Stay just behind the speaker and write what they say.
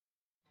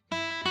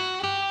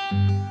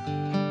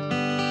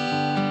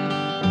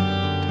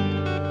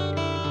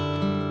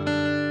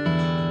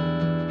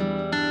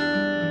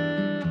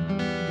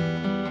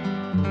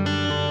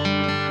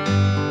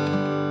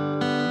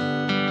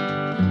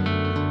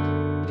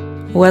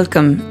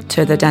Welcome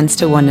to the Dance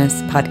to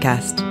Oneness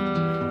podcast.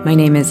 My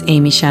name is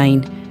Amy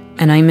Shine,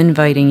 and I'm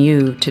inviting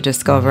you to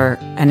discover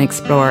and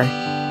explore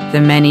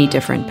the many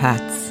different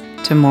paths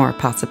to more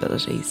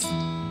possibilities.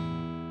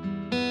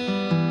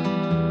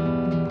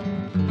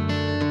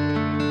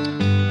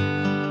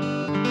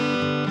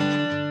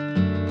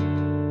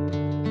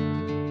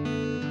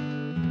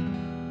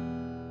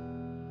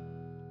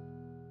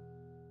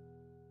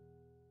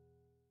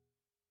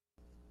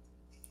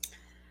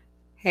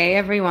 Hey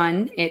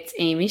everyone, it's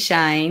Amy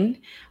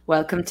Shine.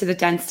 Welcome to the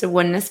Dance to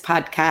Oneness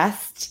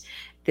podcast.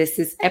 This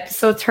is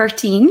episode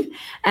 13,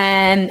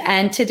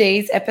 and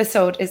today's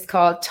episode is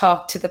called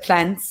Talk to the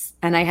Plants.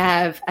 And I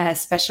have a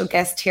special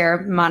guest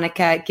here,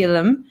 Monica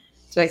Gilliam.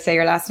 Did I say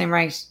your last name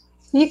right?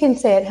 You can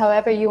say it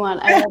however you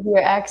want. I love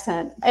your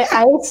accent.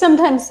 I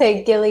sometimes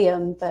say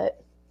Gilliam,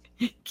 but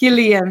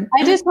Gilliam.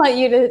 I just want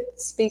you to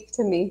speak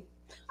to me.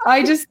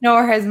 I just know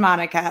her as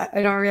Monica.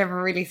 I don't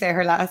ever really say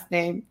her last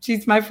name.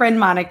 She's my friend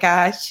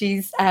Monica.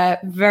 She's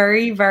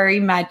very,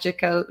 very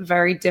magical,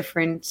 very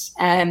different.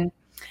 And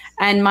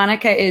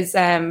Monica is,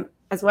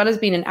 as well as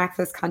being an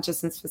access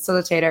consciousness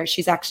facilitator,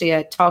 she's actually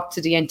a talk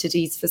to the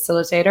entities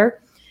facilitator.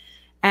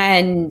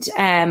 And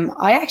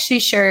I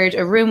actually shared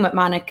a room with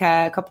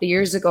Monica a couple of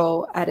years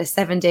ago at a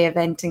 7-day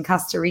event in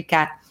Costa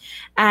Rica.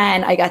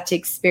 And I got to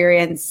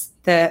experience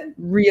the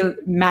real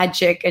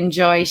magic and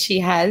joy she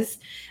has.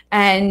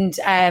 And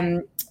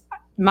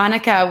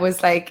Monica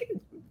was like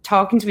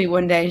talking to me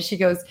one day and she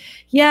goes,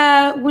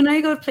 yeah, when I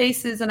go to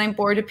places and I'm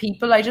bored of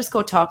people, I just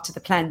go talk to the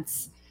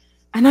plants.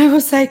 And I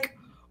was like,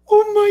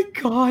 oh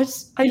my God,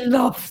 I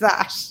love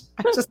that.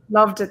 I just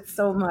loved it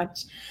so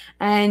much.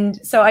 And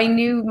so I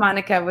knew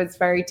Monica was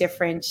very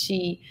different.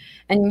 You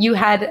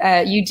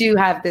do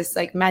have this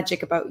like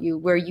magic about you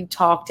where you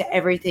talk to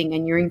everything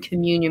and you're in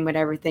communion with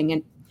everything.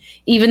 And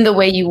even the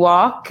way you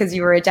walk, because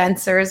you were a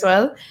dancer as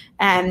well,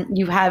 and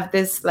you have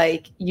this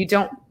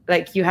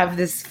you have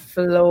this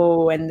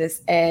flow and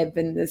this ebb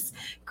and this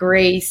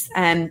grace,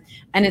 and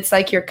it's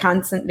like you're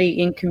constantly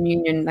in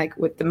communion like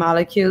with the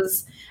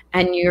molecules,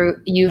 and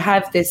you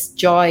have this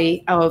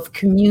joy of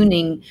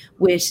communing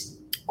with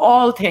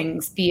all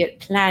things, be it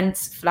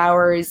plants,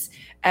 flowers,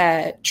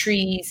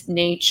 trees,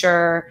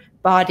 nature,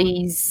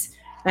 bodies,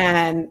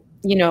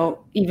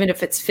 even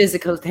if it's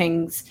physical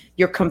things,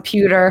 your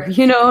computer,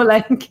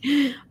 like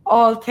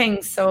all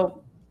things.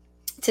 So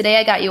today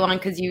I got you on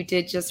because you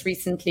did just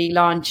recently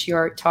launch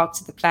your Talk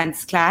to the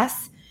Plants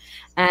class.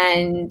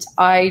 And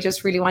I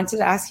just really wanted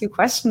to ask you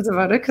questions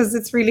about it because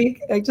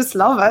I just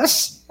love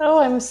it. Oh,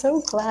 I'm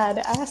so glad.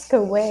 Ask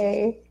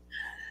away.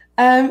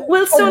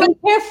 So be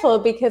careful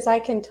because I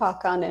can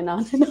talk on and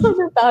on and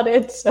on about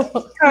it. So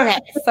okay,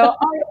 so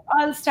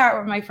I'll start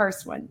with my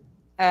first one.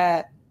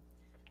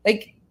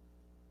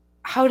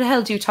 How the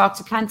hell do you talk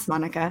to plants,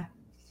 Monica?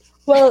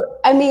 Well,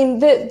 I mean,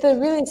 the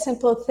really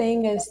simple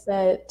thing is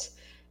that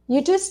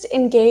you just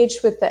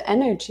engage with the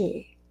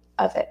energy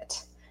of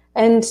it.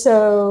 And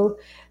so,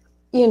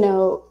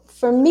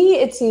 for me,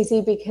 it's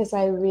easy because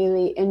I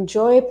really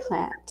enjoy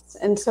plants.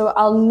 And so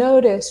I'll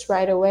notice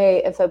right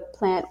away if a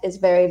plant is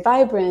very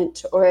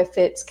vibrant or if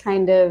it's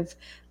kind of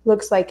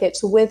looks like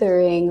it's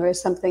withering or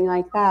something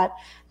like that.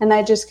 And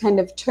I just kind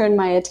of turn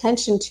my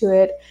attention to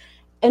it.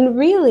 And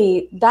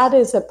really, that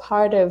is a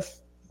part of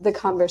the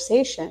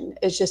conversation,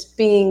 is just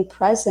being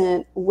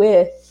present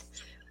with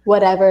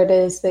whatever it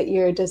is that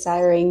you're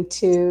desiring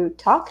to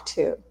talk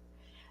to.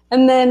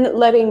 And then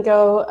letting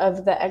go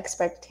of the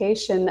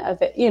expectation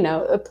of it.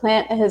 A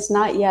plant has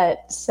not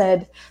yet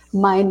said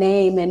my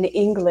name in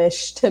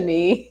English to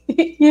me,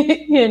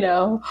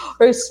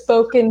 or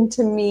spoken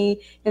to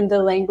me in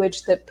the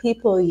language that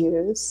people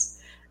use.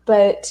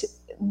 But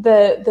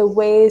the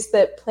ways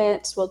that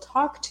plants will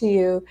talk to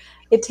you,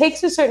 it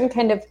takes a certain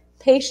kind of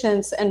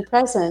patience and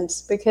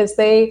presence because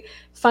they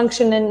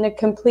function in a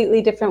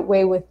completely different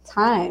way with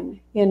time,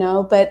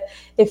 but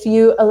if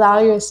you allow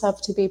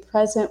yourself to be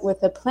present with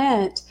a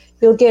plant,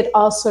 you'll get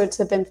all sorts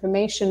of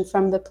information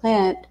from the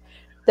plant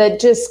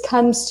that just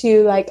comes to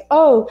you like,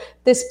 oh,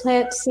 this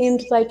plant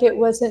seemed like it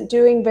wasn't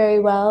doing very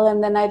well,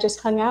 and then I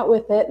just hung out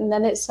with it and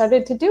then it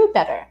started to do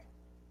better.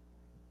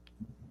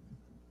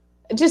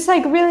 Just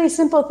like really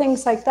simple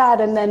things like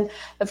that. And then,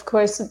 of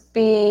course,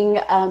 being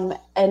an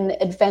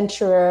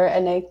adventurer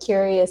and a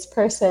curious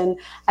person,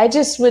 I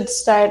just would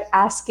start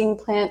asking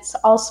plants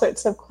all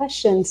sorts of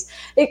questions.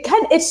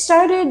 It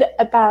started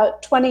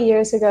about 20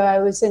 years ago. I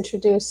was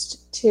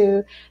introduced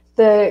to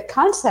the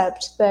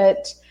concept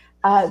that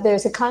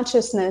there's a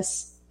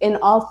consciousness in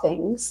all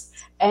things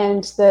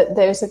and that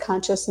there's a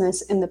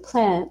consciousness in the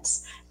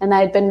plants. And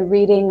I'd been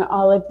reading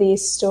all of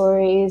these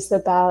stories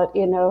about,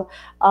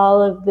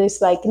 all of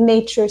this like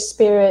nature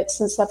spirits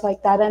and stuff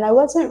like that. And I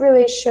wasn't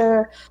really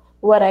sure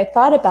what I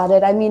thought about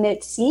it. I mean,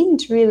 it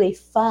seemed really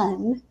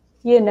fun,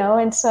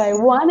 and so I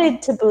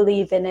wanted to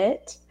believe in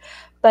it.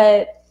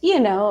 But,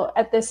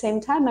 at the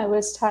same time, I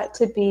was taught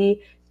to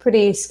be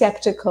pretty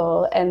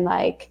skeptical and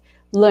like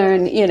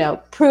learn,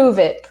 prove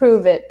it,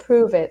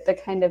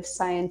 the kind of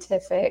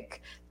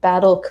scientific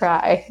battle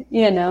cry,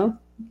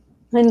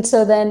 And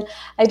so then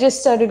I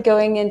just started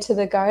going into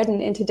the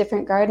garden, into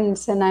different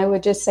gardens, and I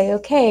would just say,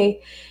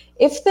 okay,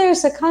 if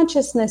there's a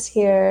consciousness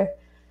here,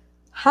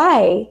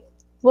 hi,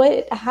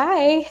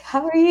 hi,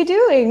 how are you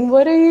doing?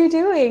 What are you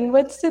doing?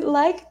 What's it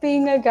like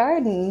being a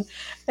garden?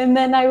 And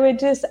then I would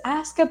just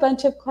ask a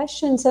bunch of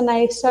questions, and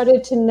I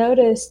started to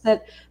notice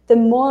that the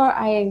more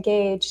I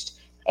engaged,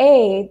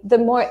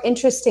 the more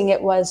interesting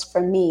it was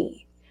for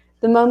me.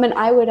 The moment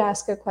I would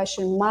ask a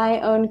question, my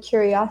own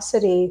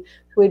curiosity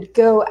would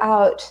go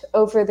out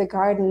over the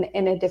garden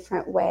in a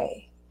different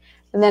way.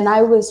 And then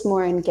I was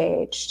more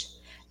engaged,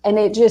 and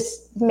it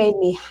just made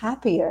me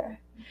happier.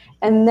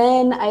 And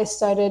then I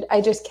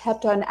just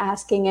kept on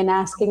asking and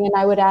asking, and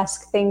I would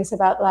ask things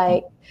about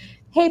like,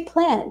 hey,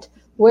 plant,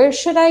 where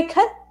should I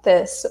cut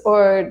this?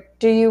 Or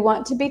do you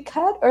want to be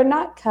cut or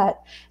not cut?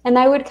 And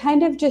I would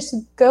kind of just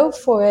go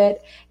for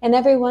it. And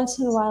every once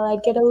in a while,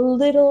 I'd get a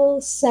little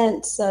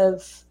sense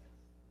of,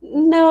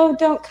 no,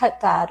 don't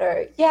cut that,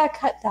 or yeah,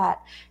 cut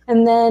that.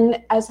 And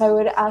then as I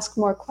would ask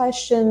more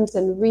questions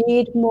and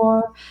read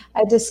more,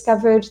 I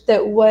discovered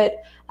that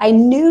what I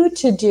knew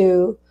to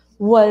do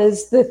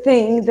was the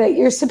thing that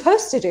you're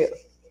supposed to do.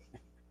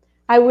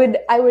 I would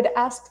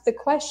ask the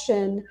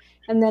question,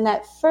 and then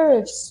at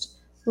first,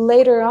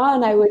 later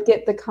on, I would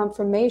get the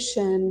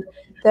confirmation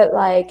that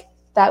like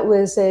that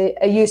was a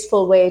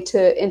useful way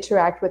to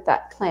interact with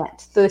that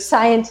plant. The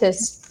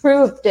scientists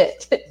proved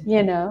it,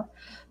 you know.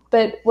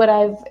 But what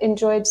I've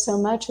enjoyed so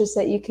much is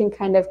that you can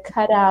kind of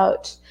cut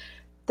out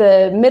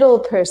the middle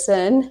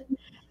person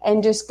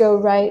and just go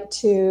right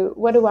to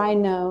what do I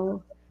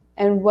know,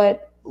 and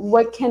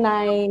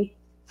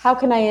how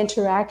can I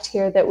interact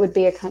here that would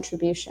be a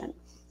contribution?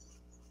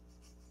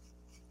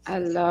 I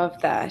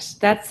love that.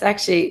 That's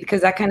actually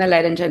because that kind of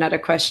led into another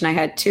question I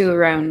had too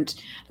around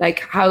like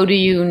how do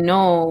you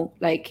know,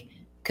 like,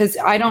 because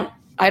I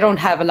don't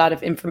have a lot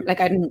of info, like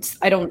I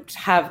don't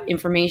have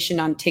information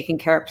on taking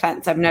care of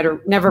plants. I've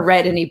never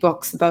read any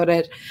books about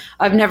it.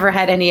 I've never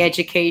had any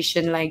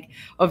education like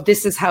of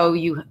this is how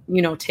you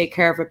take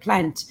care of a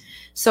plant.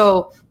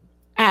 So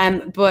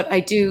but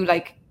I do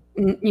like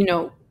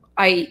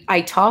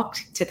I talk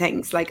to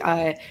things like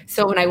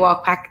so when I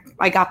walk back,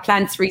 I got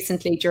plants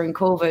recently during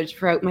COVID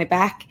for out my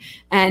back,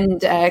 and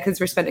because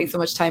we're spending so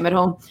much time at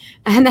home,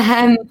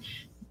 and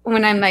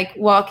when I'm like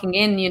walking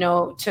in,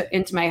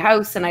 into my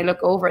house and I look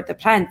over at the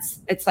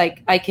plants, it's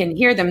like I can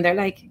hear them. They're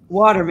like,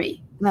 water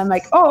me. And I'm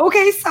like, oh,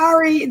 okay,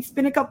 sorry. It's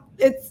been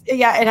it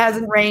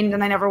hasn't rained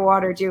and I never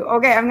watered you.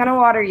 Okay, I'm going to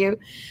water you.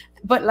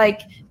 But like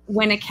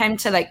when it came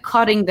to like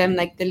cutting them,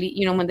 like when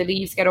the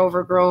leaves get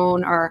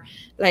overgrown or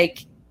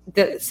like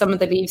some of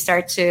the leaves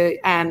start to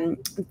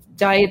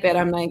die a bit,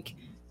 I'm like,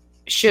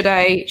 should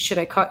I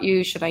cut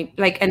you? Should I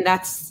like, and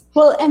that's.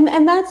 Well,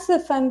 and that's the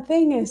fun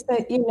thing is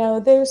that,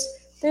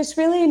 there's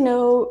really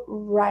no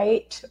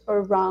right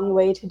or wrong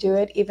way to do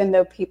it, even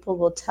though people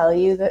will tell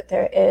you that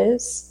there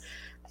is.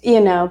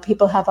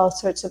 People have all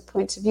sorts of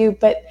points of view.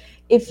 But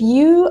if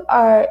you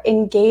are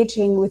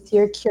engaging with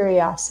your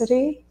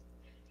curiosity,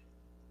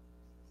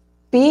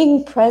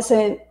 being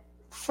present,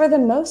 for the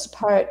most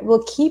part,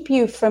 will keep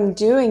you from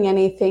doing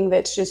anything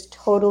that's just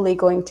totally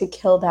going to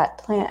kill that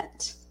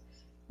plant.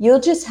 You'll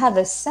just have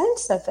a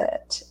sense of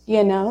it,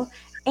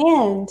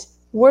 And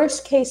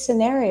worst case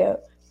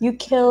scenario, you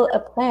kill a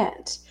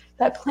plant.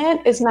 That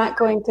plant is not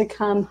going to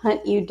come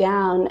hunt you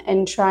down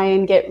and try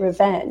and get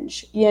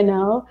revenge,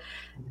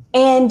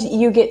 and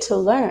you get to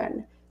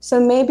learn. So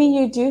maybe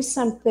you do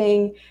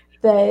something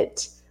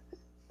that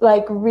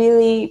like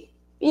really,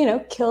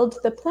 killed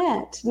the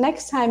plant.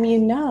 Next time,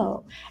 and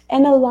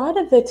a lot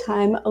of the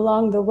time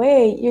along the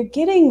way, you're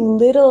getting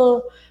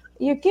little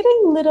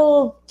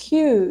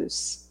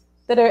cues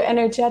that are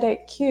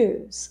energetic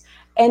cues.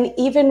 And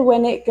even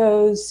when it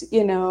goes,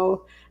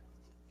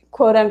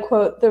 quote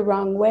unquote, the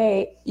wrong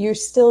way, you're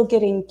still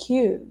getting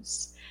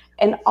cues.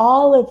 And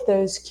all of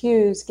those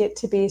cues get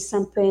to be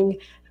something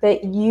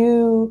that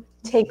you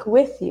take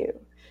with you.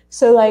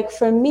 So like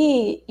for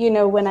me,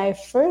 when I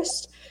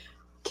first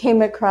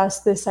came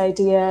across this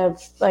idea of,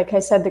 like I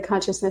said, the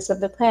consciousness of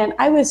the plant,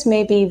 I was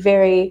maybe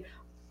very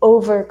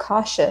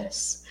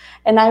overcautious.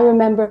 And I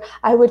remember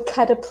I would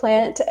cut a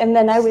plant and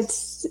then I would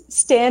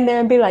stand there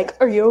and be like,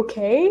 are you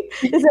okay?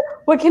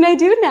 What can I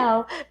do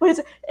now?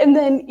 And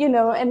then,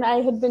 and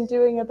I had been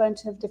doing a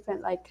bunch of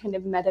different like kind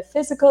of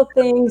metaphysical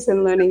things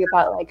and learning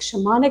about like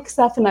shamanic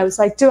stuff. And I was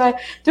like, do I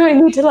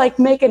need to like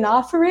make an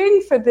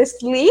offering for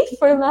this leaf?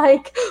 Or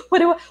like, what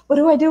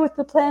do I do with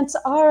the plant's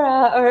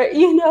aura? Or,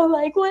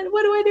 like, what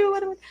do I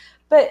do?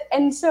 But,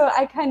 and so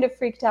I kind of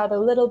freaked out a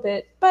little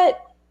bit,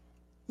 but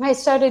I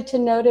started to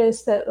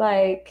notice that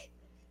like,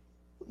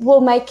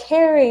 well, my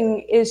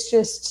caring is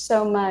just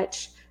so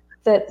much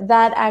that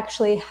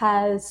actually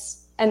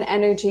has an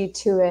energy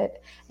to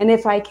it. And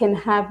if I can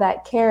have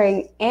that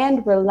caring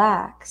and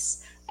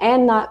relax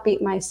and not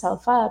beat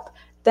myself up,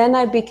 then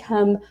I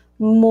become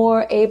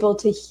more able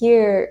to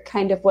hear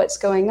kind of what's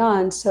going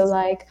on. So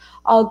like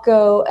I'll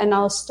go and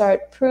I'll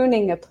start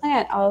pruning a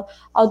plant.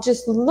 I'll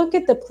just look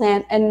at the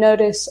plant and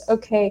notice,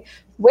 okay,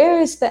 where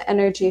is the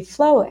energy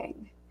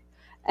flowing?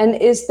 And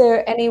is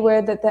there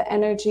anywhere that the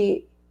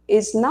energy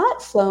is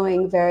not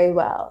flowing very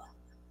well?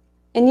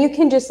 And you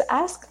can just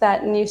ask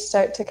that, and you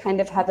start to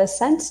kind of have a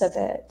sense of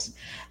it.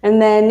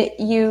 And then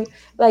you,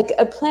 like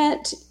a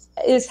plant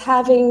is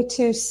having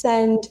to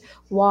send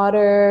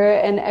water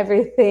and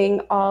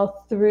everything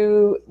all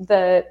through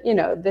the,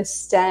 the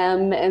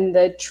stem and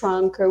the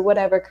trunk or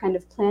whatever kind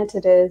of plant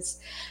it is.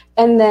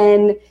 And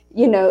then,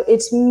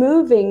 it's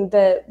moving,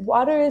 the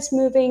water is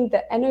moving,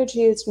 the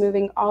energy is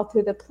moving all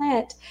through the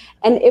plant.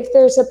 And if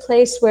there's a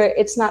place where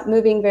it's not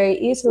moving very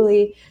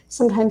easily,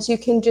 sometimes you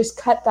can just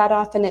cut that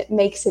off and it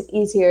makes it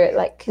easier. It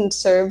like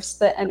conserves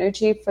the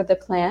energy for the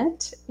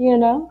plant,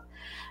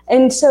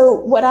 And so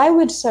what I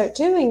would start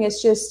doing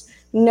is just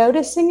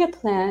noticing a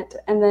plant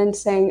and then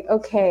saying,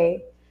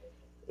 okay,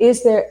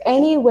 is there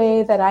any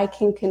way that I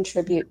can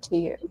contribute to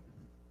you?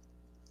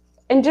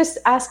 And just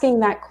asking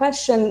that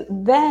question,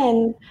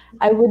 then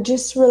I would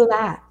just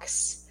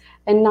relax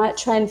and not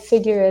try and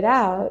figure it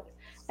out.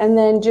 And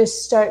then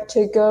just start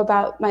to go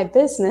about my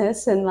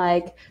business and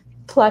like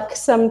pluck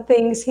some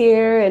things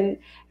here.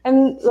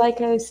 And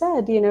like I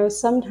said,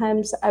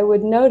 sometimes I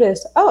would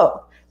notice,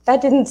 oh,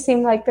 that didn't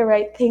seem like the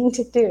right thing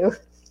to do.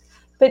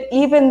 But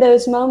even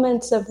those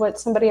moments of what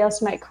somebody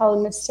else might call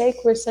a mistake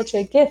were such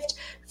a gift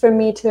for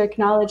me to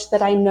acknowledge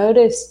that I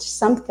noticed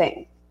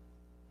something.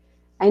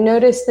 I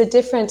noticed the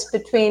difference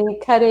between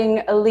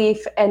cutting a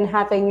leaf and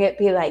having it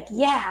be like,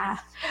 yeah,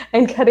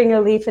 and cutting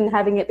a leaf and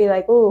having it be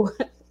like, oh,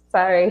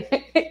 sorry,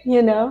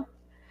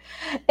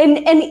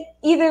 And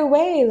either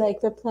way,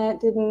 like the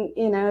plant didn't,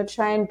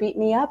 try and beat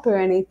me up or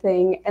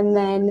anything. And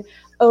then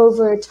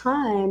over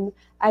time,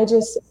 I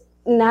just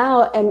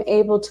now am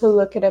able to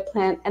look at a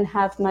plant and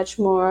have much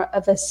more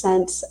of a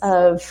sense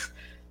of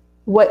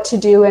what to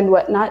do and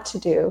what not to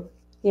do,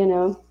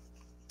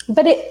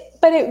 But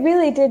it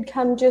really did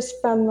come just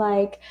from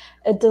like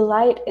a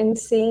delight in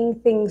seeing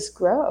things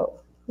grow,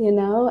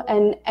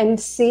 and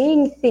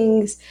seeing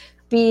things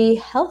be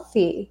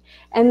healthy.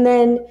 And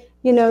then,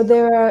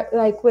 there are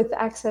like with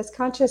Access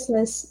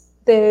Consciousness,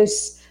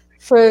 there's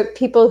for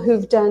people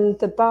who've done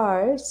the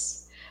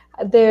bars,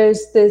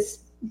 there's this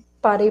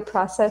body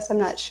process. I'm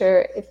not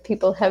sure if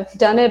people have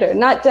done it or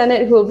not done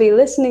it who will be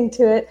listening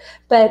to it,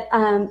 but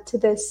to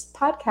this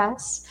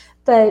podcast.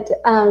 But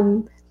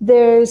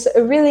there's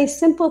a really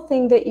simple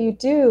thing that you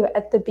do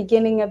at the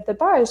beginning of the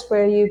bars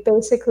where you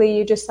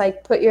just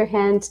like put your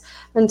hands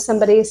on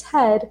somebody's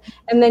head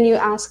and then you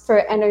ask for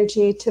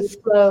energy to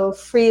flow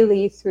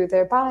freely through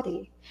their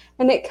body.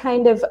 And it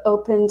kind of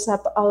opens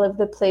up all of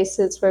the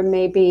places where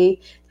maybe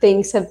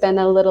things have been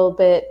a little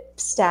bit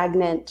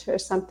stagnant or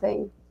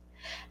something.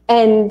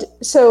 And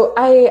so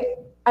I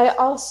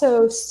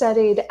also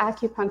studied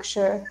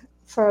acupuncture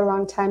for a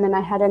long time, and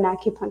I had an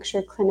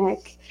acupuncture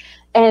clinic.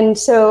 And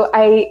so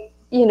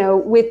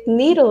with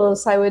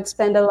needles, I would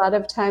spend a lot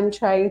of time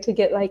trying to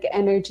get like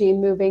energy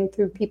moving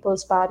through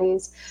people's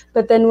bodies.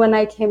 But then when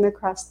I came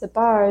across the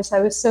bars,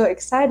 I was so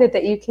excited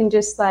that you can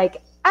just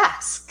like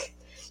ask.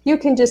 You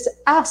can just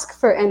ask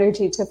for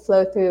energy to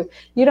flow through.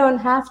 You don't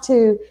have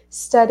to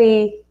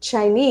study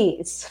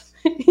Chinese.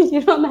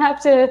 You don't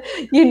have to,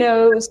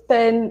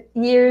 spend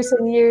years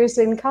and years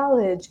in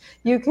college.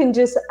 You can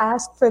just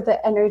ask for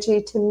the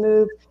energy to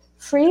move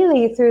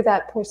freely through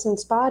that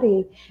person's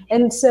body.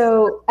 And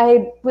so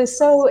I was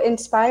so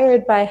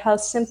inspired by how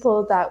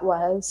simple that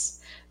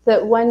was,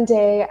 that one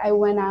day I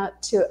went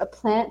out to a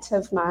plant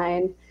of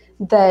mine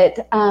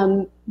that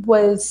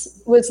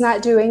was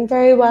not doing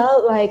very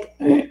well. Like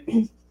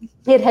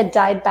it had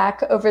died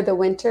back over the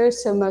winter,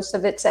 so most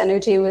of its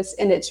energy was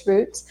in its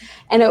roots,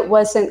 and it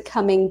wasn't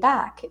coming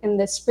back in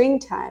the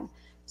springtime.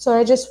 So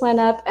I just went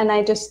up and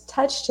I just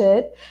touched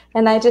it,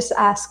 and I just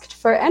asked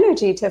for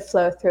energy to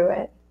flow through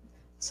it.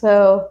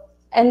 So,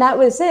 and that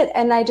was it.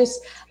 And I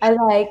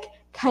like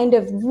kind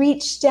of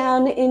reached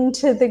down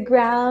into the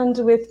ground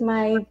with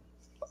my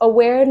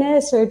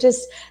awareness, or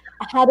just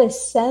had a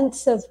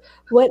sense of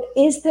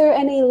is there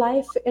any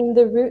life in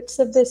the roots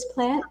of this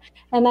plant?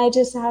 And I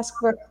just asked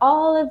for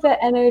all of the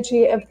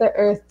energy of the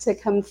earth to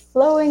come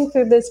flowing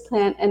through this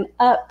plant and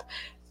up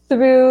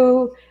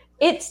through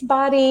its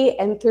body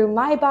and through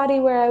my body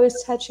where I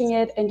was touching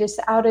it, and just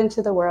out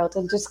into the world,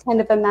 and just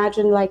kind of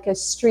imagine like a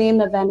stream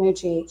of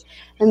energy.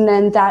 And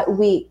then that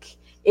week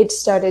it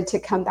started to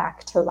come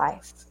back to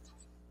life,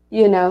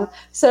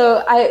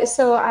 So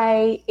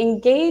I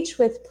engage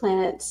with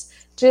plants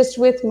just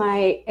with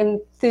my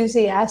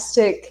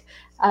enthusiastic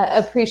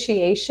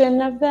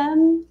appreciation of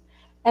them.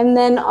 And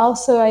then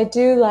also I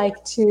do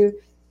like to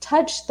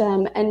touch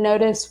them and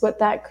notice what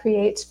that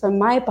creates for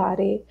my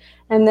body,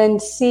 and then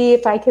see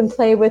if I can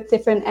play with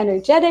different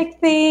energetic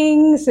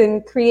things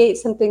and create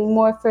something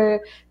more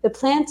for the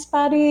plants'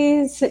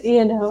 bodies,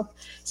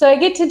 So I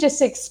get to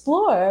just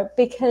explore,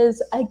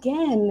 because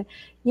again,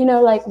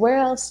 like where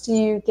else do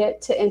you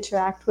get to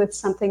interact with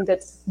something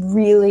that's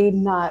really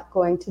not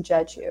going to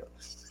judge you?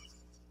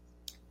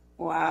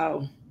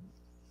 Wow.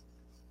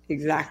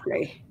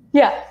 Exactly.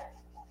 Yeah.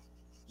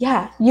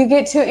 Yeah, you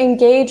get to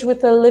engage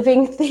with a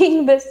living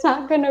thing that's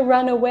not going to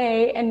run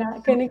away and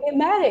not going to get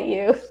mad at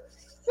you.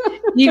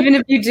 Even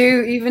if you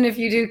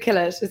do kill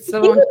it, it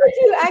still Even won't. if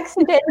you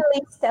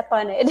accidentally step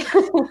on it.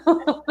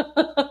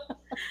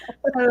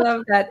 I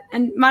love that.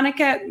 And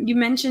Monica, you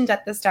mentioned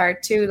at the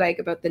start too, like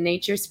about the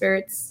nature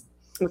spirits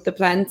with the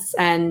plants,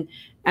 and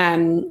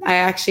I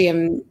actually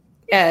am.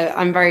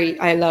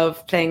 I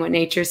love playing with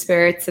nature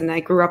spirits, and I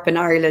grew up in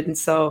Ireland,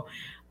 so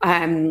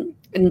and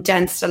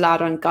danced a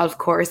lot on golf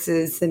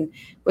courses, and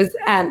was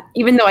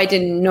even though I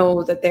didn't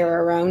know that they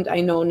were around,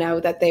 I know now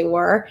that they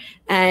were.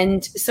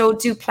 And so,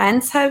 do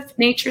plants have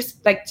nature?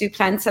 Like, do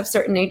plants have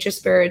certain nature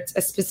spirits,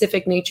 a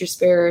specific nature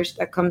spirit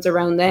that comes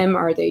around them?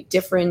 Or are they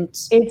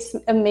different? It's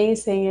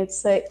amazing.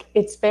 It's like,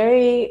 it's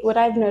very, what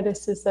I've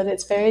noticed is that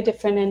it's very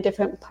different in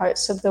different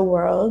parts of the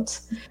world.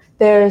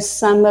 There's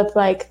some of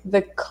like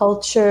the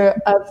culture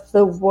of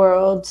the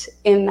world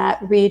in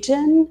that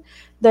region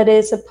that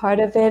is a part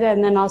of it.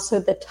 And then also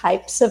the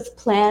types of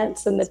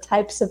plants and the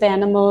types of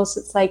animals.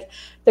 It's like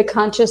the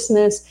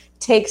consciousness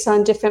takes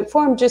on different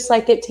form, just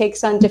like it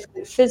takes on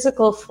different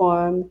physical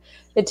form.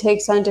 It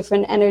takes on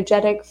different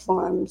energetic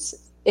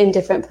forms in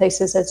different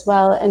places as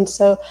well. And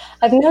so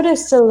I've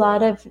noticed a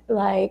lot of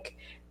like,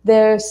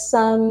 there's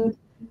some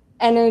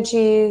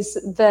energies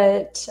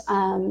that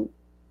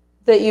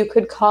that you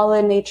could call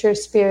a nature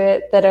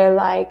spirit that are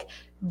like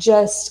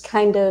just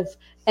kind of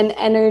an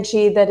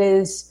energy that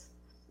is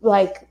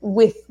like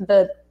with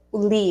the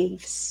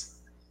leaves,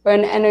 or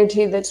an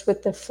energy that's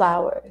with the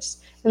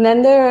flowers. And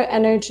then there are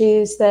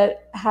energies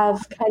that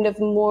have kind of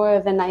more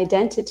of an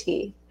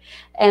identity.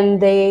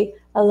 And they,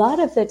 a lot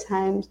of the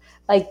times,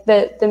 like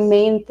the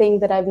main thing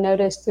that I've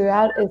noticed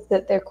throughout is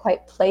that they're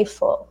quite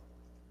playful,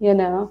 you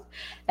know,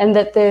 and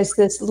that there's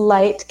this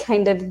light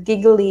kind of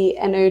giggly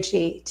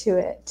energy to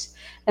it.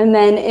 And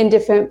then in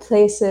different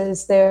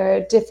places, there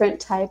are different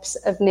types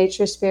of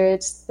nature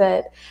spirits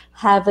that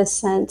have a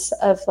sense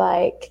of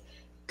like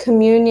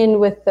communion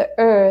with the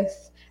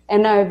earth,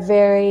 and are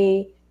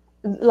very,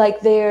 like,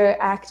 they're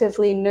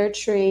actively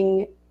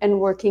nurturing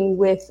and working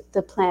with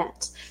the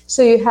plants.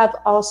 So you have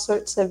all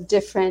sorts of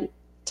different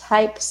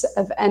types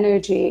of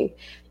energy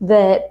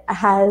that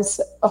has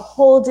a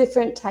whole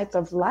different type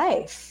of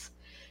life,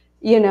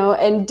 you know,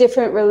 and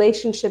different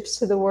relationships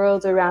to the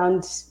world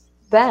around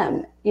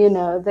them, you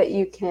know, that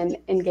you can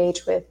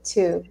engage with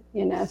too,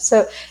 you know.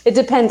 So it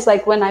depends.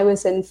 Like when I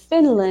was in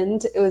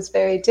Finland, it was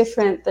very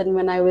different than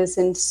when I was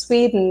in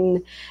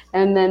Sweden.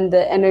 And then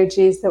the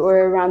energies that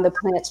were around the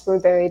plants were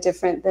very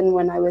different than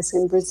when I was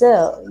in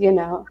Brazil, you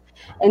know.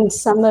 And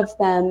some of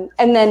them,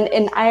 and then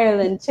in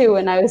Ireland too,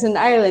 when I was in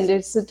Ireland,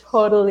 it's a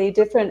totally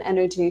different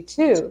energy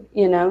too,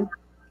 you know.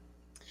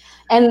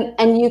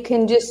 And you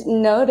can just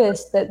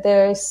notice that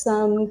there are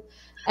some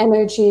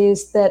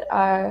energies that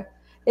are,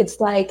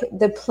 it's like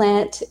the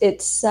plant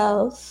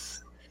itself,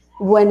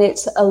 when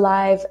it's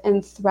alive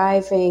and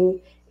thriving,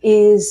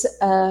 is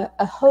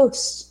a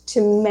host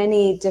to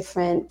many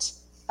different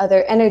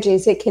other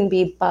energies. It can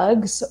be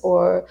bugs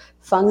or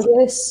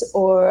fungus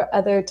or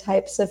other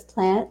types of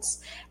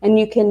plants. And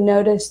you can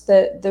notice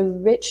the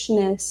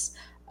richness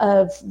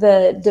of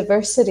the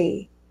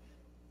diversity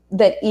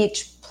that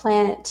each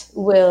plant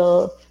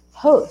will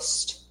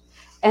host.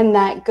 And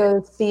that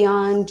goes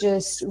beyond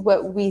just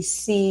what we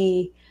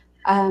see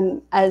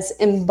as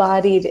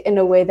embodied in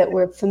a way that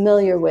we're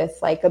familiar with,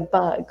 like a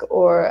bug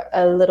or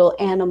a little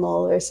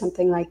animal or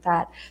something like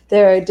that.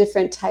 There are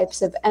different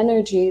types of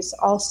energies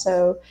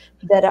also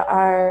that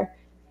are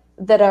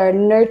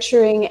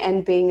nurturing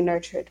and being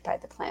nurtured by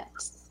the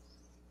plants.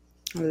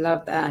 I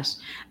love that.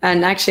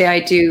 And actually, I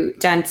do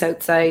dance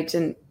outside,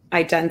 and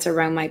I dance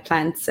around my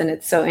plants, and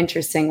it's so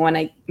interesting when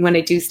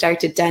I do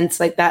start to dance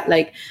like that,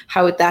 like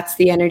how that's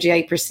the energy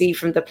I perceive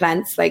from the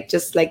plants, like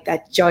just like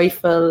that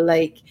joyful,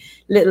 like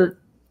little,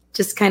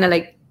 just kind of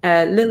like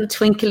little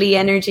twinkly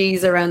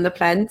energies around the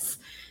plants.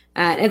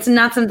 It's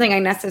not something I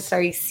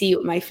necessarily see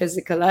with my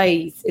physical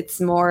eyes.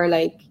 It's more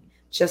like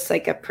just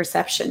like a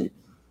perception.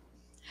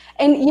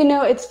 And, you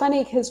know, it's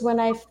funny because when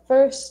I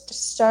first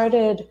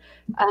started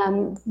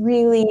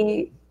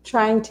really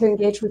trying to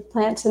engage with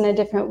plants in a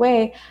different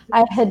way,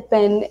 I had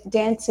been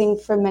dancing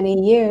for many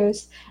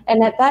years.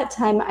 And at that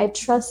time, I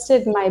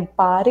trusted my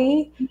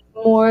body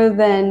more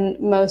than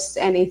most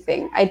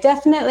anything. I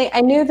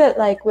knew that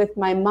like with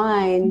my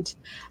mind,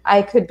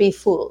 I could be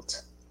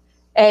fooled.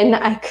 And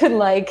I could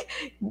like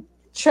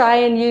try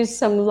and use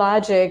some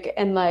logic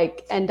and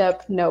like end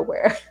up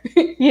nowhere,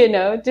 you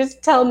know,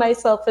 just tell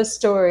myself a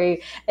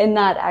story and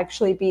not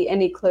actually be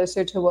any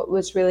closer to what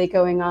was really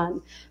going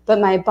on. But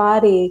my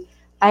body,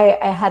 I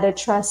had a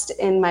trust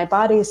in my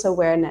body's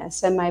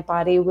awareness, and my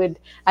body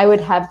I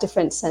would have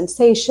different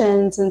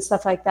sensations and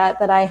stuff like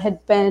that I had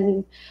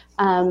been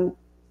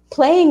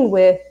playing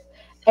with,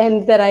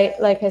 and that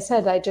like I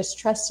said, I just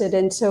trusted.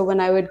 And so when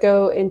I would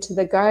go into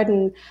the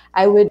garden,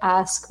 I would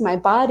ask my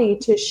body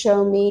to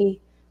show me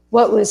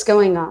what was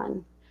going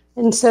on.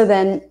 And so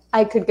then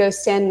I could go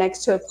stand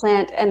next to a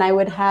plant, and I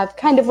would have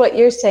kind of what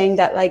you're saying,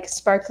 that like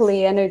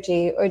sparkly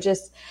energy, or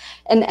just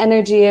an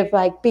energy of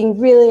like being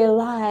really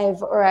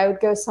alive. Or I would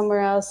go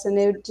somewhere else and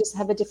it would just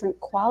have a different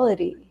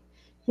quality,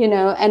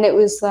 and it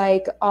was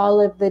like all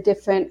of the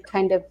different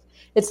kind of,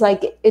 it's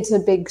like it's a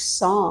big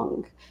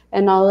song,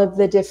 and all of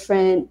the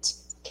different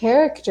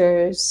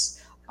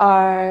characters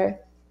are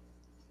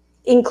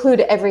include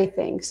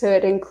everything. So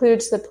it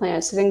includes the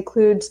plants, it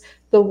includes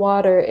the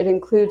water, it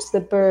includes the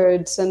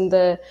birds and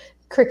the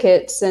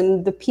crickets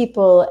and the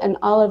people, and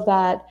all of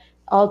that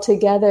all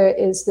together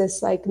is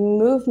this like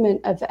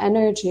movement of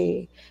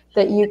energy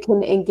that you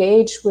can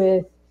engage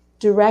with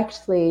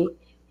directly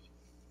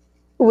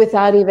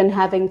without even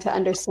having to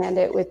understand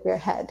it with your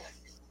head,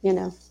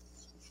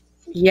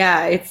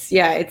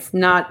 It's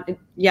not,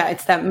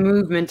 it's that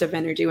movement of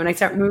energy. When I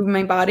start moving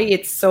my body,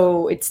 it's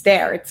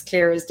there, it's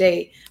clear as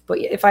day. But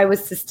if I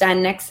was to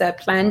stand next to a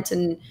plant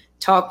and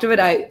talk to it,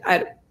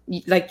 I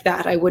like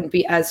that, I wouldn't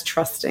be as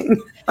trusting.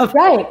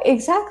 Right,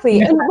 exactly.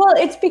 Yeah. And well,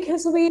 it's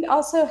because we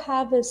also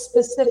have a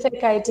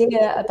specific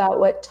idea about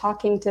what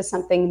talking to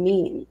something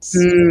means.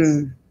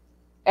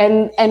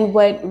 And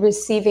what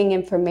receiving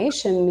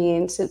information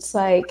means. It's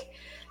like,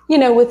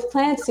 with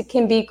plants, it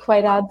can be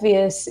quite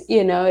obvious,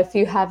 if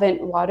you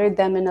haven't watered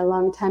them in a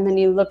long time and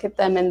you look at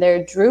them and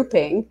they're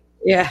drooping.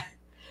 Yeah.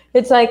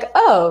 It's like,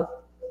 oh,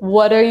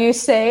 what are you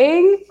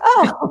saying?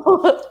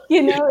 Oh,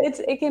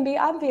 it can be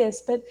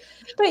obvious, but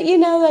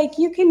like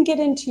you can get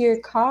into your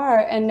car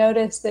and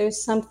notice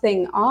there's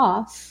something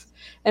off,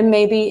 and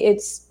maybe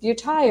it's your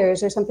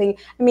tires or something.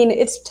 I mean,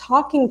 it's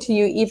talking to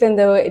you, even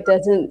though it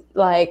doesn't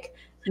like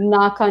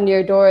knock on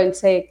your door and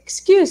say,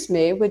 excuse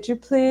me, would you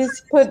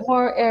please put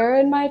more air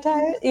in my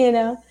tire?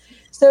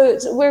 So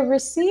we're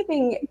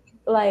receiving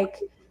like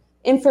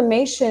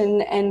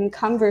information and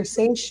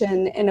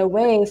conversation in a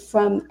way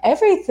from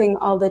everything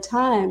all the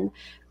time.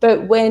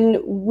 But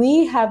when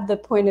we have the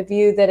point of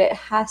view that it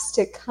has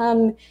to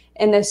come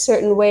in a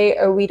certain way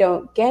or we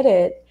don't get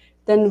it,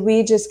 then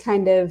we just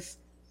kind of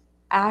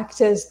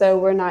act as though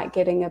we're not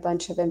getting a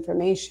bunch of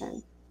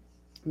information.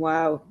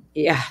 Wow.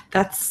 Yeah,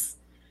 that's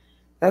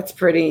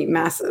pretty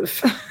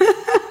massive.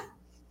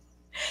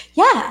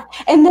 Yeah.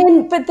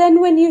 But then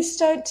when you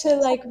start to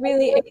like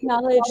really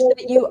acknowledge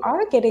that you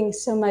are getting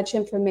so much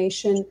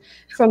information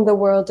from the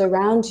world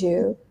around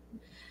you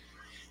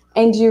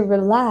and you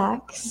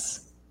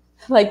relax,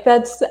 like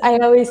I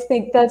always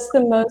think that's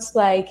the most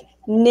like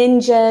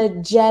ninja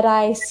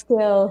Jedi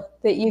skill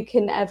that you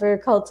can ever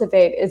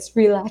cultivate is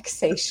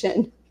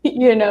relaxation.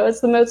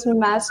 It's the most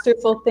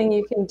masterful thing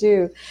you can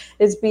do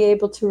is be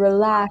able to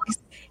relax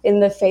in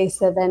the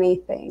face of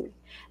anything.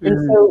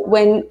 And so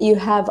when you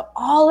have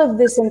all of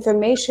this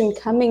information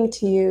coming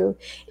to you,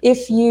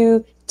 if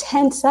you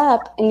tense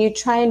up and you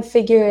try and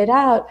figure it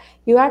out,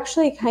 you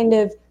actually kind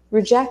of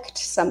reject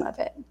some of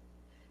it.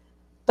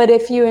 But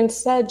if you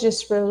instead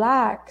just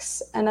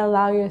relax and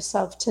allow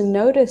yourself to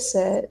notice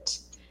it,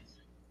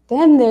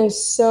 then there's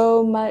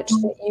so much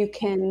that you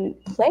can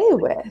play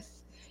with.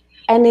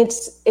 And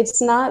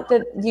it's not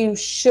that you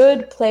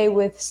should play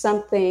with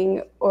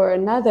something or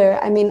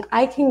another. I mean,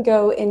 I can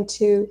go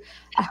into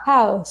a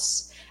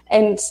house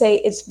and say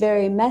it's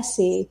very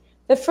messy.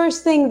 The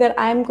first thing that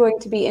I'm going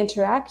to be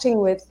interacting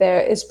with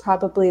there is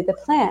probably the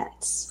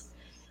plants.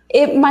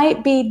 It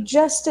might be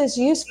just as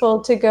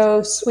useful to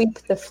go sweep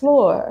the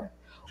floor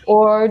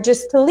or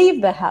just to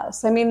leave the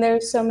house. I mean,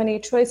 there's so many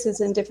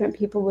choices and different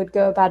people would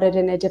go about it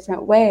in a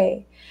different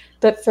way.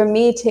 But for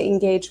me to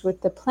engage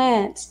with the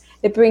plants,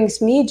 it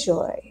brings me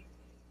joy,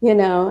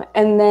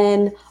 and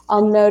then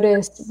I'll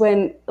notice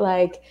when,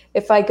 like,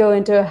 if I go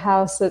into a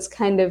house that's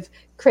kind of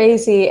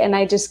crazy and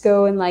I just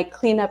go and like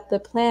clean up the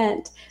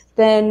plant,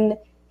 then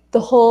the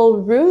whole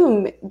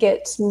room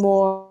gets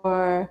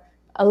more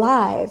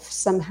alive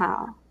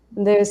somehow.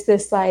 There's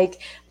this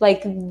like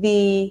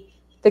the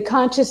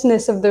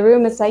consciousness of the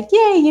room is like,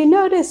 yay, you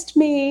noticed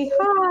me,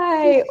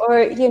 hi.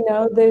 Or,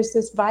 there's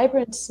this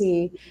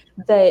vibrancy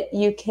that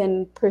you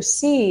can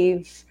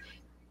perceive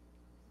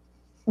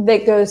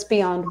that goes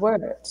beyond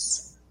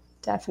words.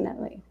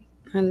 Definitely.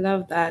 I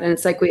love that. And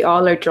it's like we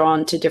all are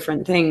drawn to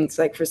different things.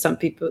 Like for some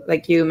people,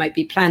 like you, it might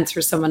be plants.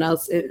 For someone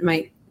else, it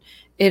might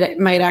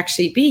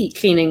actually be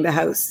cleaning the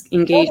house.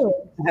 Engaging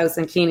with the house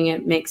and cleaning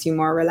it makes you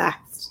more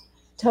relaxed.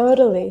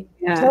 Totally.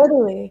 Yeah.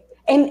 Totally.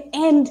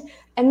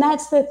 And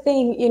that's the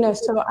thing,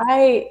 so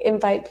I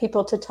invite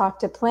people to talk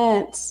to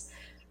plants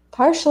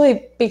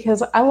partially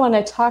because I want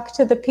to talk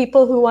to the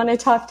people who want to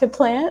talk to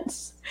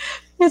plants,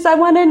 because I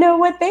want to know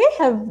what they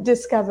have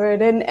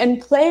discovered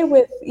and play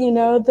with,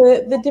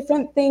 the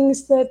different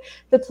things that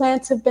the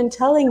plants have been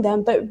telling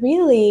them. But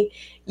really,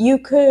 you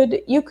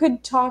could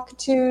talk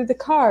to the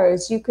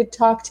cars, you could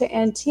talk to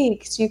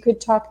antiques, you could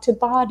talk to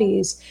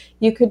bodies,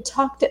 you could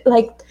talk to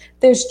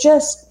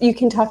you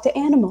can talk to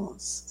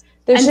animals.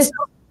 There's just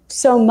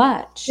so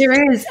much.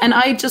 There is. And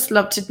I just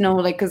love to know,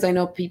 like, because I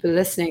know people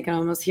listening can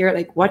almost hear,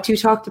 like, what do you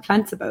talk to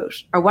plants about?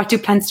 Or what do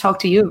plants talk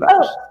to you about?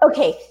 Oh,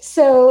 okay.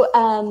 So,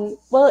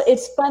 well,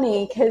 it's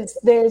funny because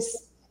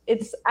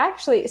it's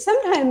actually,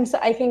 sometimes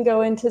I can go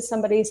into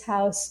somebody's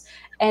house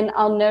and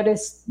I'll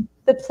notice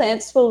the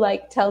plants will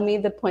like tell me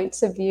the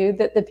points of view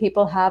that the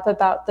people have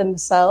about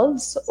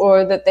themselves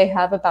or that they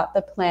have about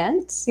the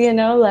plants,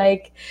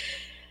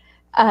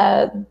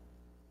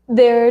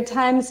 there are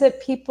times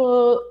that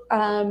people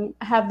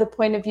have the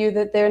point of view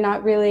that they're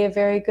not really a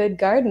very good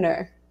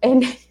gardener.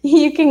 And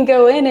you can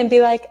go in and be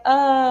like,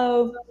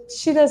 oh,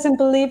 she doesn't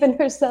believe in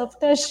herself,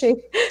 does she?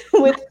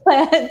 With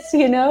plants,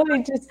 you know,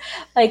 you just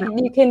like,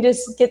 you can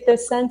just get the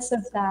sense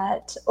of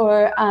that.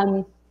 Or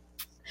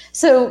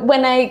so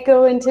when I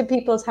go into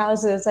people's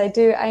houses, I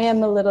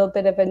am a little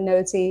bit of a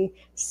nosy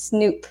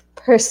snoop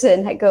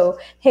person. I go,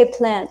 hey,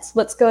 plants,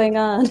 what's going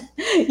on?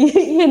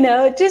 You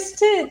know, just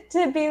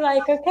to be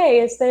like, okay,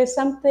 is there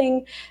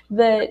something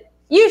that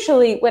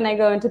usually when I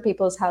go into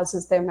people's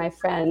houses, they're my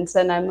friends.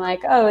 And I'm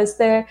like, oh, is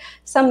there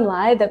some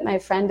lie that my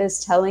friend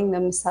is telling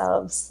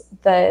themselves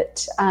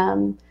that,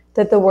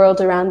 that the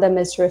world around them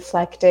is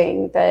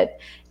reflecting, that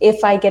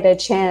if I get a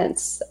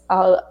chance,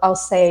 I'll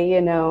say,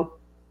 you know,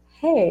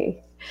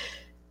 hey,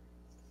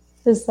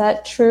 is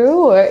that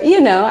true? Or,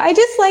 you know, I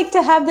just like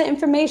to have the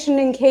information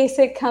in case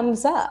it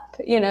comes up,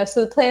 you know,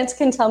 so the plants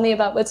can tell me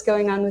about what's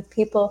going on with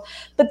people.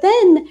 But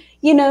then,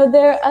 you know,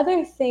 there are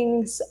other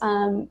things.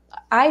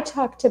 I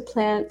talk to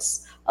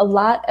plants a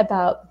lot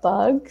about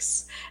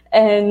bugs,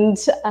 and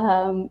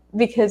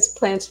because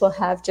plants will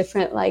have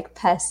different like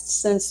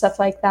pests and stuff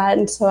like that.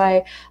 And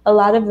so a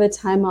lot of the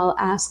time I'll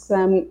ask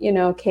them, you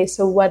know, okay,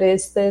 so what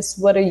is this?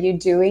 What are you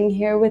doing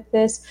here with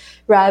this?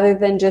 Rather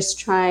than just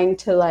trying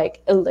to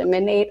like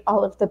eliminate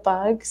all of the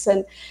bugs.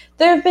 And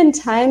there have been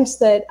times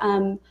that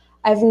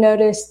I've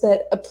noticed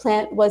that a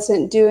plant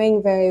wasn't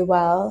doing very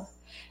well.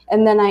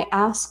 And then I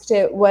asked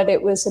it what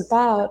it was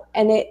about.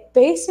 And it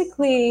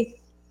basically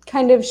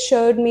kind of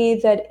showed me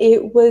that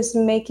it was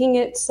making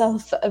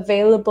itself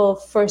available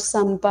for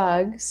some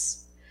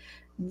bugs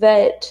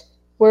that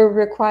were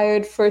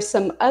required for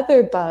some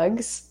other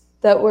bugs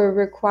that were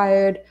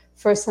required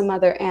for some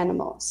other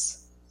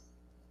animals.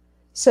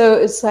 So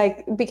it's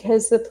like,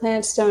 because the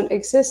plants don't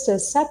exist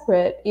as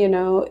separate, you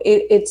know,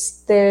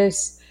 it's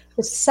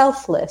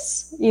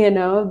selfless, you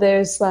know,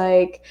 there's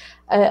like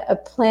a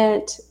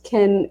plant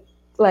can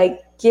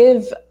like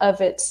give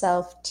of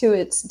itself to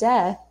its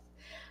death,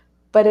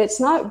 but it's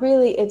not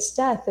really its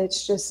death,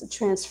 it's just a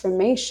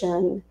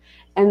transformation.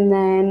 And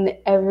then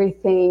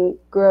everything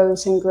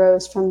grows and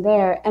grows from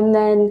there. And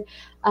then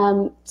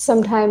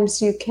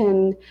sometimes you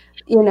can,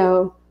 you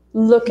know,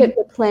 look at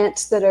the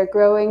plants that are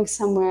growing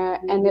somewhere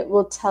and it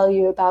will tell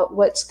you about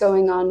what's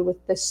going on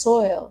with the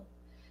soil.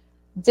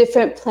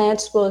 Different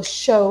plants will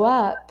show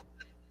up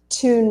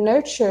to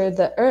nurture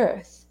the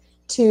earth,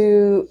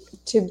 to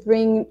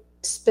bring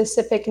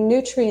specific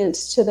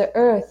nutrients to the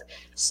earth,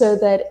 so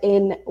that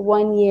in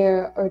 1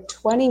 year or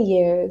 20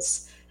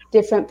 years,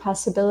 different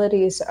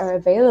possibilities are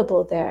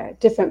available there.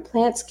 Different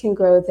plants can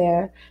grow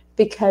there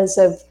because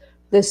of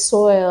the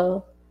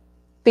soil,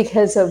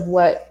 because of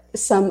what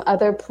some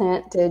other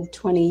plant did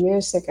 20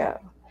 years ago.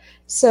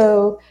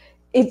 So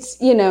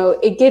it's, you know,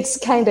 it gets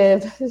kind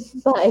of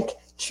like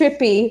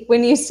trippy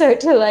when you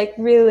start to like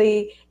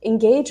really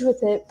engage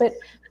with it.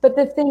 But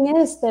the thing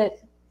is that,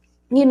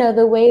 you know,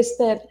 the ways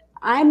that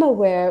I'm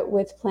aware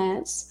with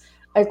plants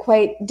are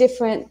quite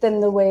different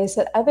than the ways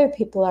that other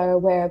people are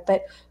aware.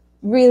 But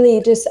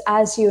really, just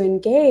as you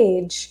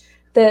engage,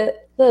 the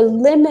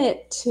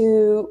limit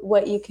to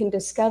what you can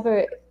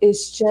discover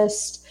is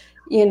just,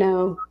 you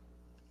know,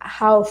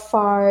 how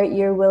far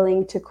you're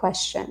willing to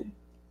question.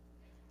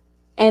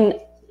 And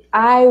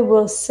I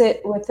will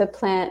sit with a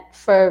plant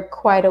for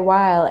quite a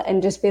while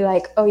and just be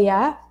like, oh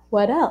yeah,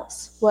 what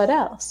else? What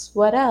else?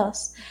 What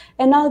else?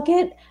 And I'll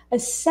get a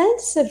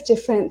sense of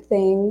different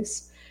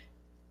things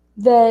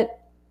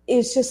that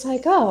is just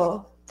like,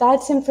 oh,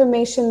 that's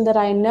information that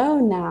I know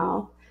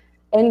now.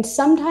 And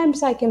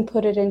sometimes I can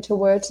put it into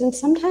words and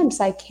sometimes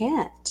I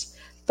can't.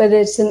 But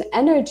it's an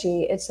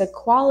energy, it's a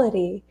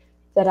quality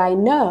that I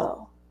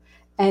know.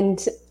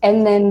 And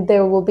then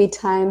there will be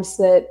times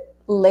that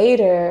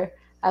later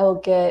I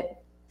will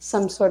get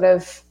some sort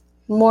of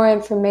more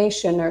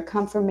information or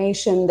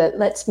confirmation that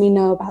lets me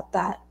know about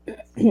that.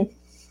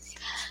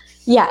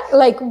 Yeah,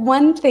 like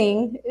one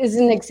thing is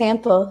an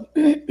example.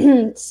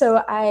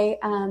 So I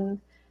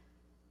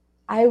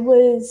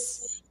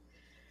was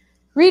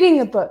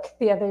reading a book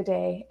the other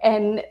day,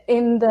 and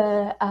in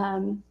the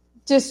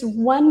just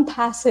one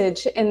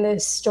passage in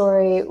this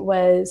story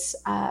was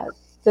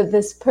that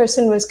this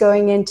person was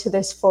going into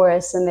this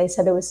forest, and they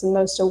said it was the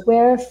most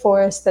aware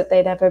forest that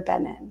they'd ever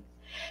been in.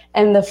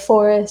 And the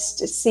forest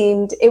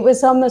seemed, it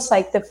was almost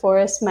like the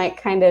forest might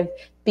kind of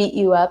beat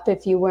you up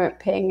if you weren't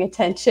paying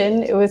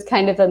attention. It was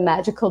kind of a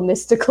magical,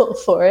 mystical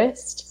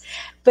forest.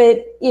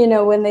 But, you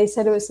know, when they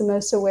said it was the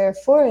most aware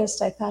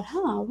forest, I thought,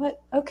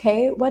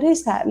 what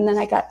is that? And then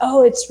I got,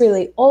 oh, it's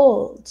really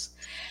old.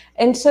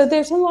 And so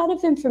there's a lot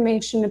of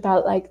information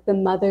about like the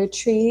mother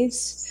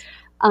trees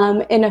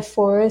in a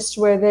forest,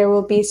 where there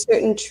will be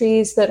certain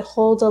trees that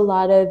hold a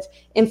lot of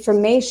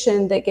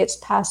information that gets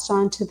passed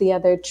on to the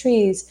other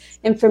trees,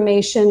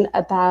 information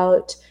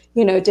about,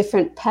 you know,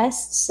 different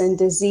pests and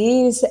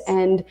disease,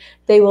 and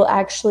they will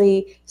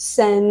actually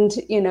send,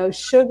 you know,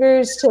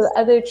 sugars to the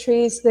other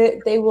trees that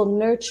they will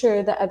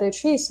nurture the other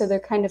trees. So they're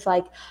kind of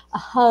like a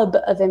hub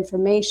of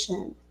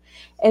information.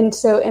 And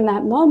so in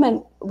that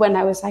moment when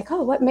I was like,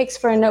 oh, what makes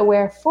for an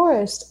aware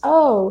forest?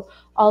 Oh,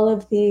 all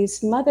of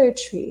these mother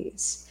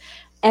trees.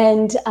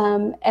 And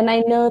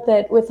I know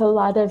that with a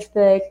lot of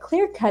the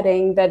clear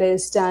cutting that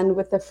is done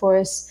with the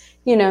forest,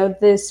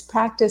 this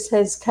practice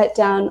has cut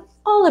down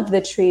all of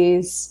the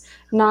trees,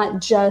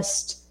 not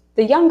just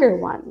the younger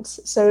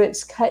ones. So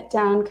it's cut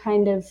down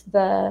kind of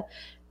the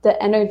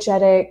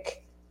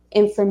energetic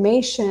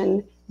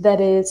information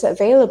that is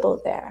available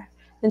there.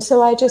 And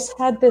so I just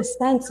had this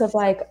sense of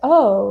like,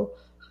 oh,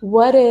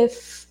 what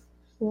if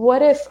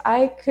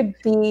I could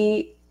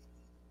be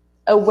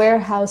a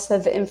warehouse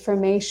of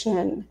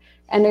information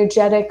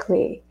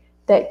energetically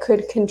that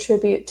could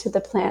contribute to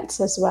the plants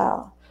as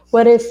well?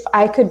 What if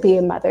I could be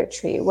a mother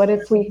tree? What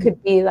if we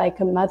could be like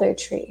a mother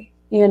tree,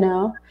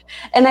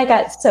 And I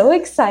got so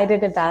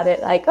excited about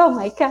it, like, oh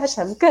my gosh,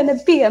 I'm gonna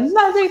be a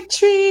mother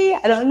tree.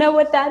 I don't know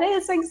what that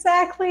is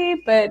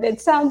exactly, but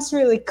it sounds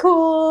really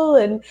cool.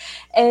 And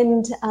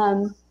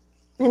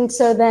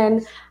so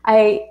then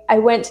I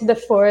went to the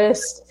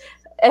forest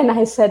and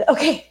I said,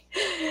 okay.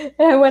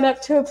 And I went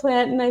up to a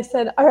plant and I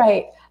said, all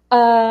right,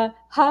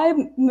 hi,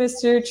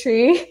 Mr.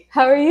 Tree.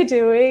 How are you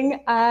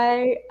doing?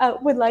 I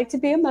would like to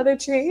be a mother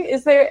tree.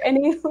 Is there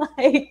any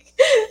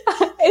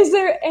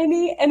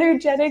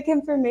energetic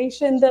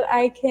information that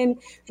I can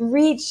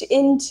reach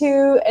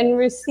into and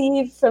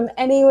receive from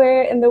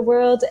anywhere in the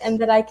world and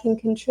that I can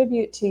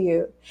contribute to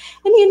you?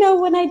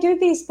 And when I do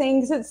these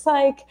things, it's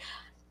like,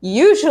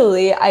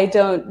 usually I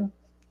don't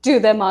do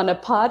them on a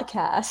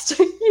podcast.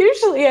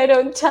 Usually I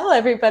don't tell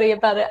everybody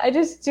about it. I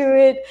just do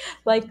it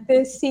like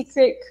this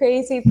secret,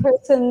 crazy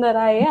person that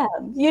I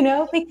am,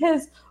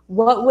 because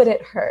what would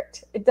it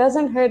hurt? It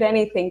doesn't hurt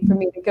anything for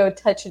me to go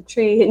touch a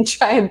tree and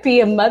try and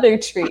be a mother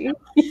tree.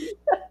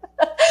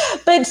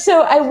 But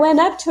so I went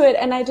up to it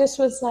and I just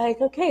was like,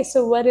 okay,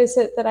 so what is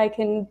it that I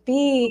can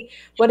be?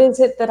 What is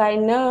it that I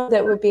know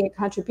that would be a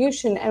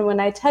contribution? And when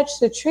I touched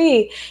the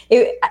tree,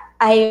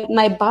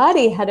 my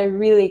body had a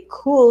really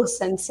cool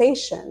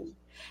sensation.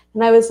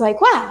 And I was like,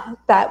 wow,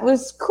 that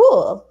was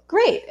cool.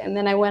 Great. And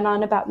then I went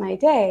on about my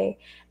day.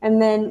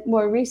 And then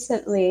more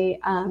recently,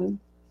 I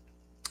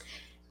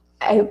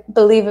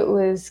believe it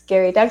was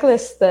Gary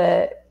Douglas,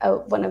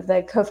 one of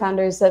the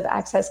co-founders of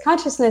Access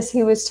Consciousness.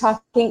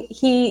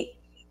 He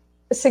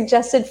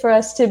suggested for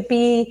us to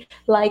be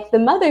like the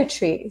mother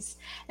trees.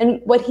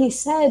 And what he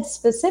said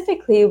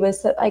specifically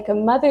was that like a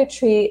mother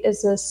tree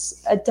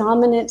is a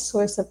dominant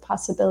source of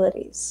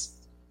possibilities.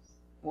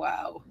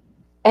 Wow.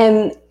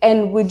 And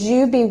would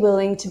you be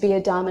willing to be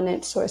a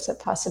dominant source of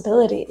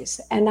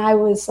possibilities? And I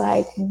was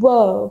like,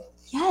 whoa,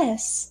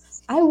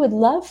 yes, I would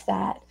love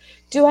that.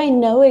 Do I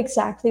know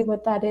exactly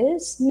what that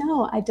is?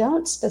 No, I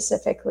don't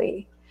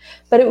specifically.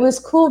 But it was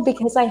cool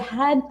because I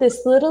had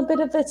this little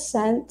bit of a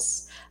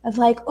sense of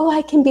like, oh,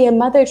 I can be a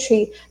mother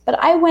tree. But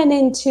I went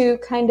into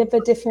kind of a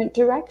different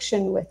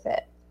direction with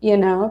it,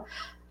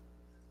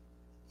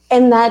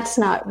 And that's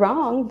not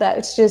wrong.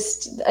 That's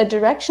just a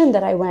direction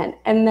that I went.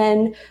 And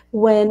then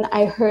when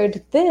I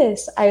heard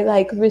this,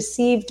 I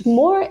received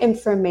more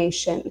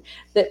information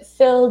that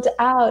filled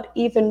out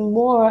even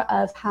more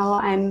of how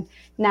I'm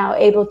now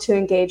able to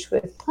engage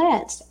with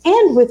plants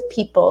and with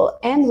people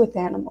and with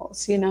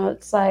animals.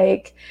 It's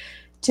like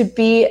to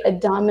be a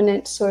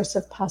dominant source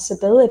of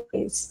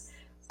possibilities.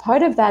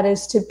 Part of that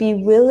is to be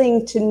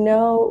willing to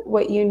know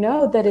what you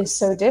know that is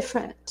so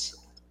different,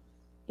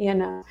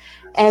 and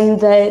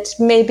that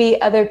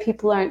maybe other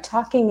people aren't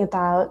talking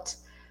about.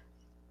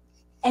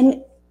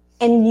 And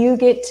you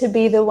get to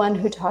be the one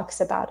who talks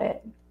about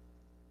it.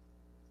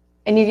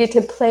 And you get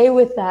to play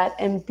with that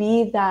and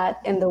be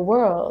that in the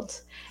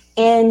world.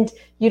 And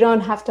you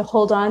don't have to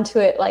hold on to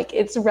it like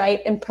it's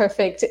right and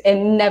perfect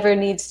and never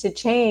needs to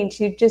change.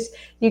 You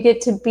get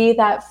to be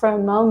that for a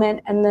moment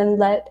and then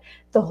let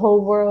the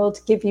whole world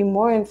give you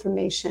more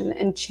information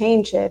and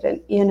change it.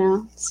 And,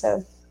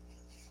 so.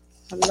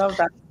 I love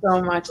that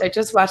so much. I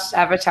just watched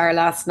Avatar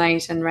last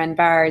night and Ren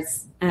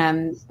Barr's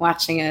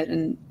watching it,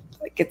 and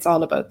it's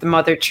all about the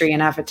mother tree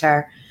and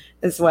Avatar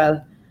as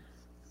well.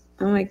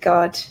 Oh my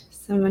God.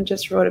 Someone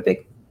just wrote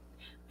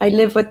I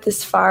live with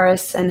this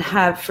forest and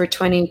have for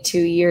 22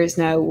 years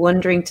now,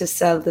 wondering to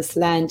sell this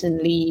land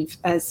and leave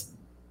as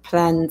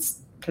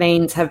planes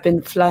have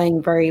been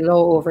flying very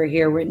low over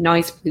here with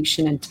noise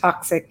pollution and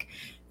toxic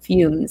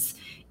fumes.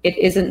 It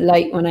isn't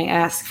light when I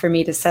ask for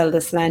me to sell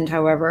this land,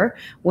 however,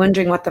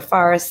 wondering what the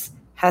forest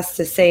has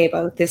to say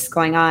about this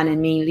going on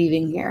and me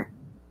leaving here.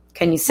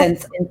 Can you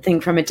sense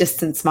anything from a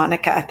distance,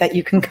 Monica, that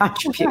you can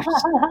contribute?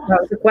 That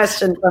was a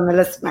question from a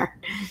listener.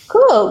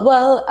 Cool.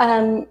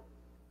 Well,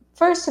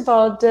 first of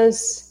all,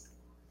 does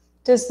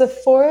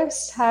the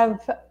forest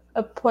have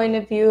a point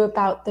of view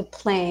about the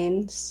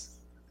plains?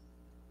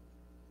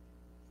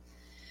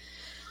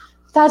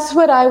 That's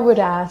what I would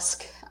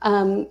ask.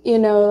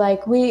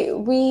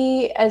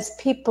 We as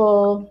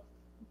people,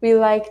 we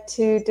like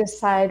to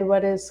decide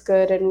what is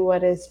good and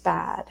what is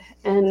bad.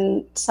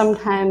 And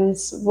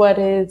sometimes what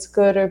is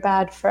good or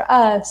bad for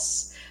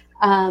us,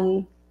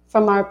 from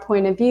our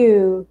point of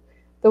view,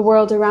 the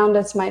world around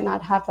us might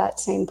not have that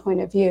same point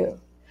of view.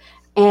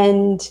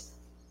 And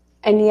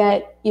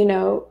yet, you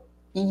know,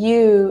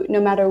 you, no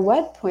matter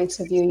what points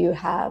of view you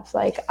have,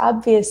 like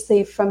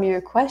obviously from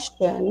your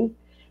question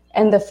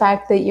and the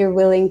fact that you're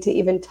willing to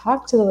even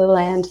talk to the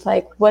land,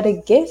 like what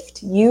a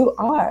gift you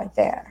are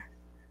there.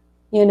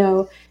 You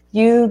know,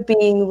 you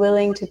being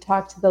willing to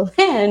talk to the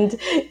land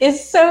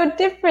is so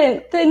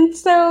different than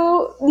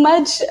so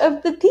much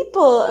of the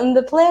people on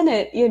the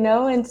planet, you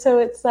know? And so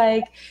it's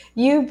like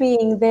you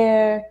being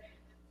there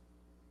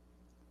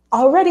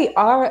already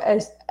are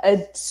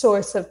a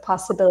source of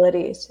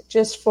possibilities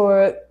just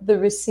for the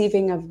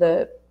receiving of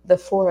the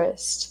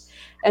forest.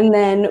 And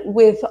then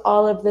with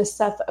all of the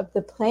stuff of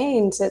the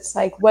plains, it's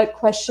like, what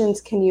questions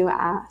can you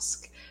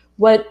ask?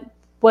 What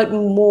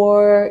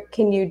more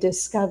can you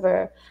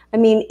discover? I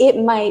mean, it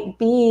might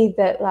be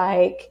that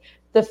like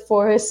the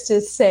forest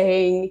is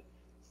saying,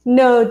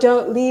 no,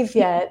 don't leave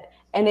yet.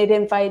 And it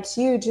invites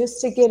you just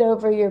to get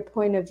over your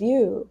point of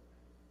view.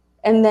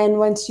 And then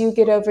once you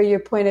get over your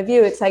point of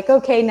view, it's like,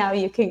 okay, now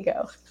you can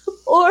go.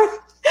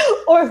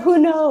 or who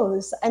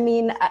knows? I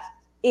mean,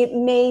 it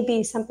may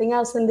be something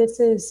else. And this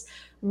is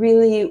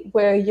really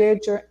where your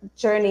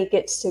journey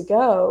gets to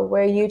go,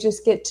 where you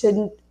just get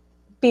to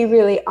be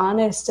really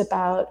honest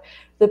about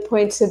the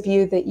points of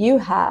view that you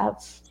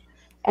have.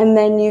 And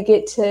then you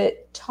get to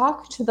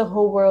talk to the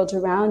whole world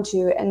around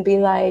you and be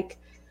like,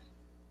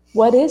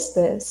 what is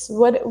this?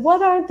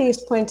 What are these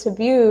points of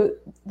view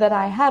that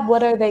I have?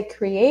 What are they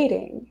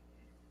creating?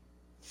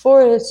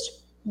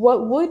 Forrest,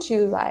 what would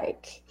you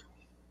like?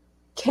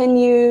 Can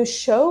you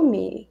show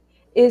me?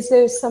 Is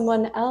there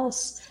someone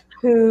else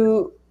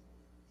who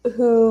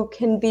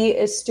can be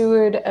a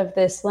steward of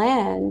this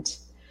land?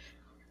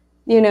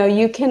 You know,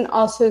 you can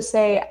also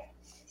say,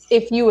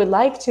 if you would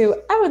like to,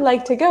 I would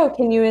like to go.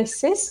 Can you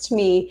assist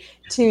me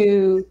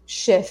to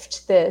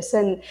shift this?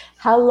 And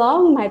how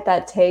long might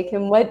that take?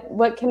 And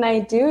what can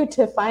I do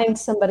to find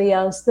somebody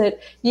else that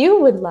you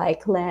would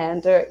like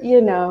land? Or,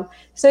 you know,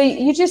 so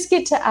you just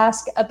get to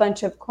ask a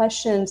bunch of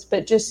questions,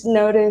 but just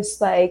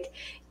notice like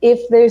if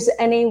there's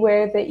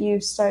anywhere that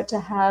you start to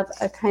have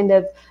a kind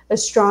of a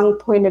strong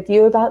point of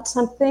view about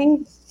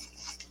something,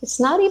 it's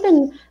not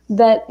even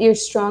that your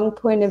strong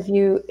point of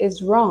view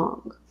is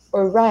wrong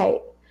or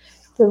right.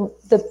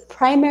 The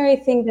primary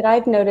thing that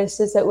I've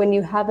noticed is that when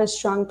you have a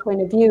strong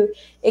point of view,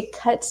 it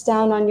cuts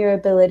down on your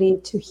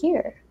ability to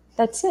hear.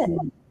 That's it.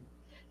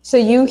 So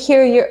you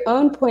hear your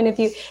own point of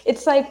view.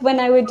 It's like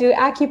when I would do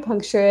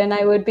acupuncture and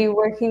I would be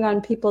working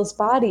on people's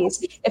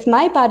bodies. If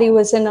my body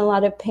was in a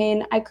lot of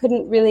pain, I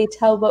couldn't really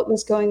tell what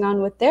was going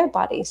on with their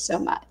body so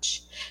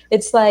much.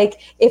 It's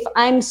like if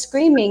I'm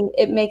screaming,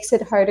 it makes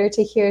it harder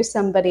to hear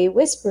somebody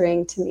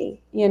whispering to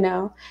me, you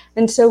know?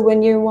 And so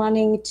when you're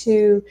wanting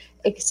to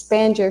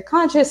expand your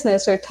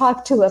consciousness or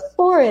talk to a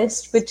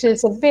forest, which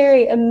is a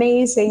very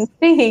amazing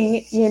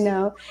thing, you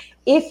know,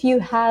 if you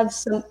have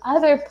some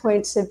other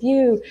points of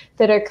view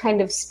that are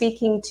kind of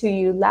speaking to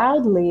you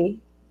loudly,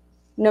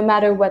 no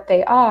matter what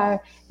they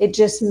are, it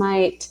just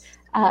might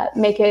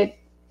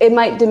it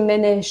might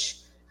diminish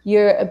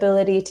your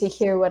ability to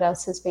hear what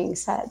else is being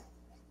said.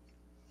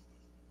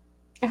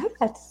 I hope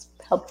that's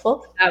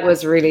helpful. That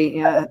was really,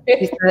 yeah.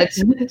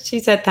 She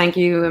said, thank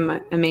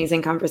you,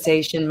 amazing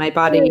conversation. My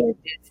body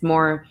is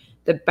more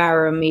the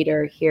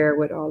barometer here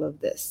with all of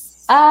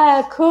this.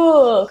 Ah,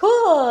 cool.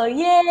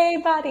 Yay,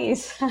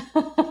 bodies.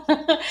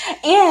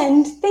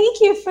 And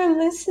thank you for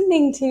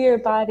listening to your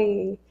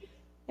body.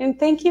 And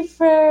thank you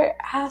for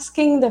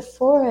asking the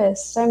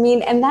forest. I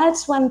mean, and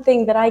that's one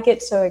thing that I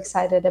get so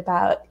excited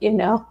about, you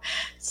know.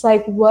 It's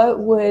like, what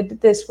would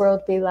this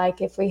world be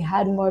like if we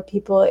had more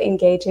people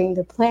engaging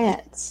the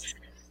plants?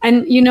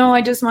 And, you know,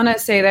 I just want to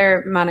say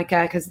there,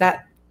 Monica, because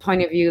that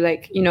point of view,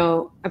 like, you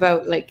know,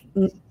 about like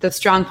the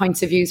strong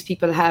points of views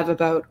people have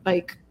about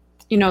like,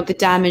 you know, the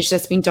damage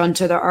that's been done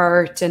to the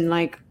earth and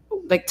like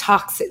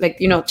toxic, like,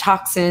 you know,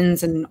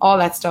 toxins and all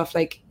that stuff.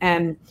 Like,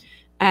 and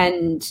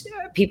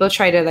people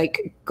try to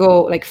like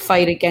go like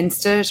fight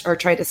against it or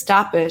try to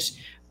stop it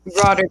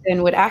rather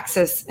than with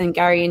Access and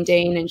Gary and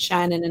Dane and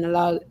Shannon. And a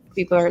lot of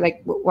people are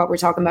like, what we're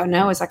talking about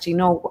now is actually,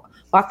 no,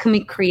 what can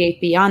we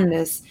create beyond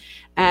this?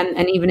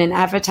 And even in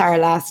Avatar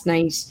last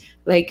night,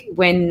 like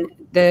when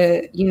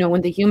the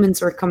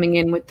humans were coming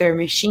in with their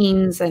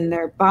machines and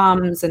their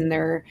bombs and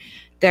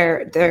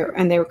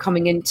and they were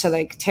coming in to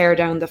like tear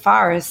down the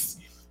forest.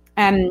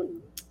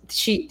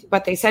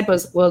 What they said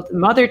was, well, the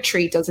mother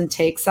tree doesn't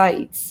take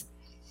sides.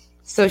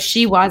 So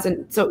she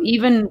wasn't. So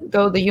even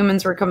though the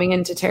humans were coming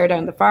in to tear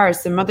down the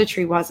forest, the mother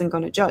tree wasn't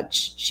going to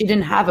judge. She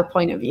didn't have a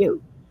point of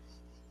view.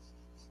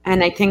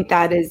 And I think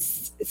that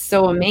is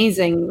so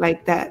amazing,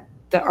 like that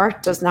the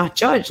earth does not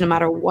judge no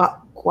matter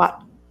what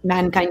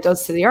mankind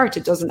does to the earth.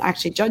 It doesn't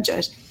actually judge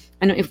it.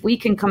 And if we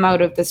can come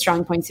out of the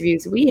strong points of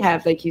views we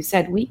have, like you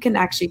said, we can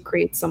actually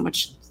create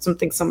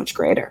something so much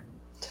greater.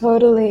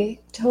 Totally.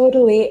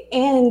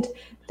 And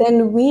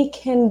then we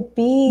can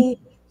be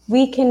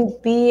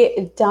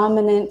a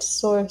dominant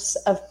source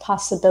of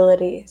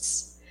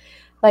possibilities.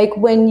 Like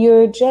when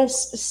you're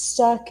just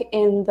stuck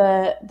in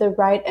the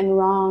right and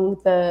wrong,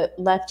 the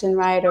left and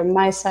right, or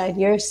my side,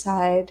 your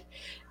side,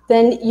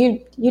 then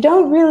you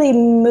don't really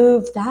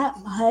move that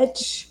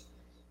much.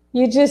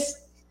 You just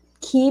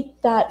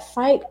keep that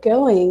fight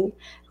going.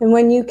 And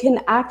when you can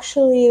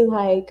actually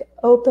like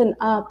open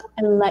up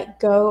and let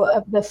go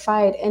of the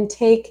fight and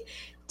take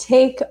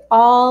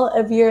all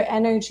of your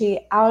energy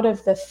out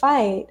of the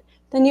fight,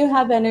 then you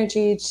have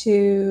energy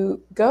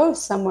to go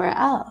somewhere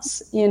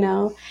else, you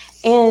know?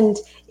 And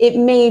it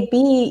may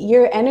be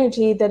your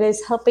energy that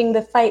is helping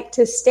the fight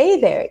to stay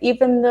there,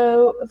 even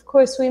though, of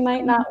course, we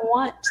might not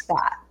want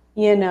that,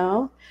 you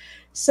know?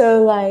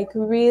 So, like,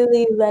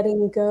 really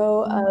letting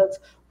go of,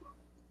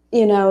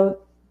 you know,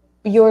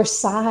 your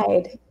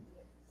side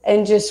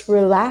and just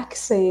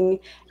relaxing.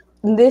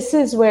 This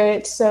is where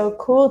it's so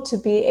cool to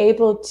be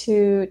able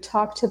to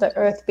talk to the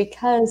earth,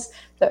 because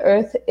the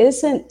earth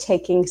isn't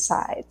taking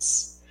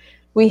sides.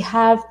 We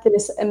have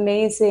this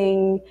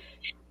amazing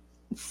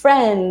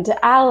friend,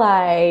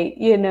 ally,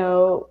 you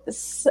know,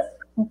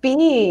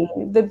 being,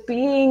 the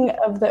being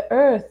of the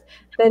earth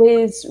that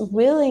is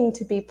willing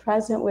to be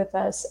present with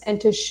us and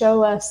to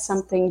show us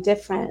something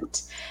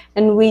different.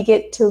 And we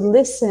get to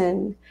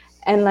listen.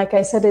 And like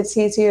I said, it's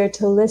easier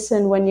to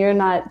listen when you're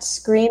not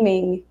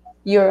screaming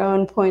your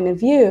own point of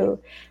view.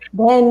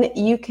 Then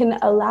you can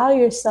allow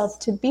yourself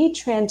to be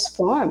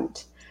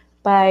transformed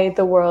by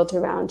the world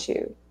around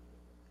you.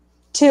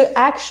 To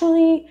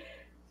actually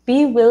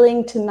be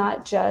willing to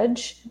not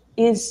judge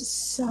is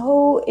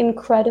so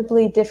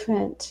incredibly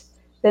different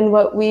than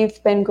what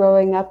we've been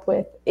growing up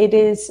with. It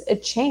is a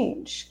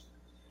change.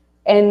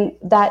 And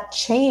that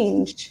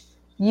change,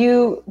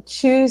 you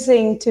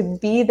choosing to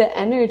be the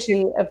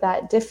energy of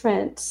that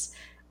difference,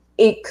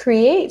 it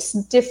creates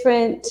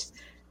different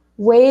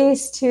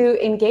ways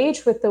to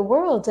engage with the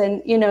world.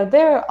 And, you know,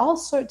 there are all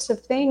sorts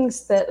of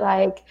things that,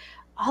 like,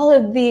 all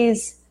of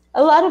these,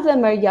 a lot of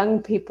them are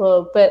young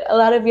people, but a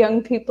lot of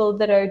young people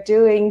that are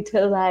doing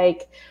to,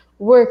 like,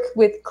 work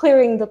with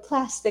clearing the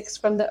plastics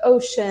from the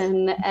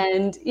ocean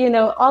and, you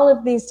know, all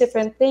of these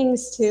different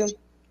things to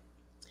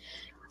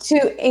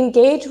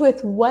engage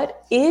with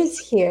what is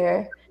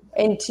here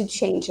and to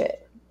change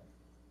it.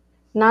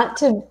 Not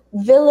to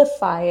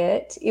vilify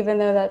it, even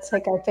though that's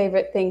like our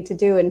favorite thing to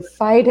do and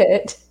fight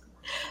it,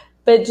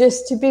 but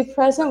just to be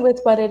present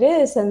with what it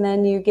is. And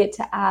then you get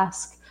to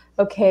ask,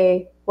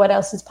 okay, what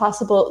else is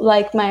possible?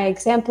 Like my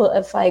example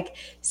of like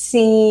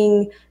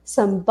seeing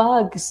some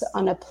bugs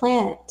on a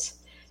plant.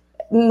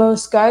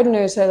 Most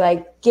gardeners are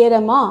like, get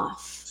them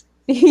off.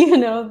 You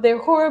know,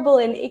 they're horrible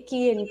and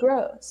icky and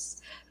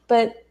gross,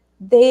 but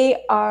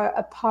they are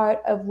a part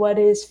of what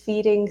is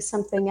feeding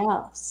something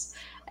else.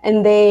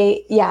 And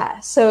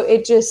so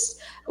it just,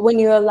 when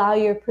you allow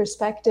your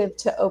perspective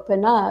to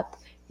open up,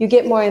 you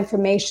get more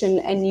information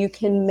and you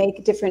can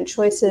make different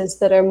choices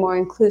that are more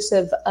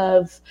inclusive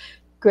of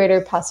greater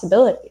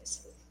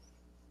possibilities.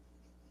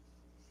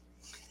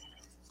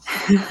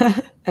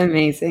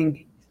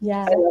 Amazing.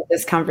 Yeah. I love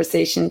this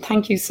conversation.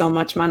 Thank you so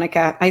much,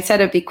 Monica. I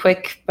said it'd be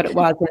quick, but it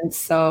wasn't.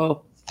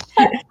 So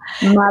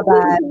my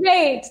bad.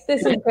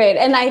 This is great.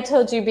 And I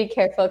told you be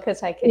careful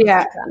because I could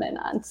talk on and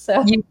on.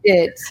 So you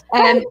did.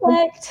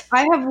 Perfect.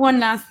 I have one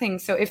last thing.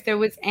 So if there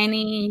was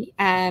any,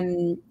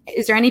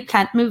 is there any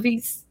plant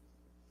movies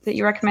that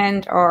you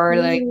recommend, or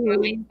like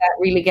movies that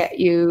really get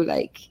you?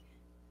 Like,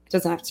 it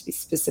doesn't have to be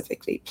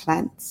specifically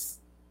plants.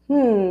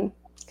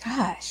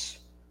 Gosh,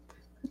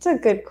 that's a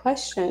good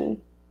question.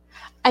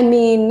 I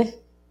mean,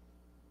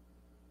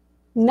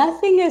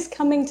 nothing is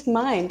coming to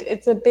mind.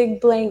 It's a big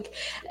blank.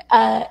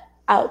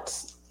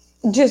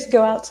 Just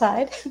go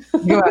outside.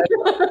 Go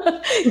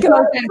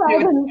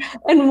outside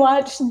and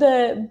watch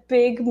the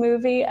big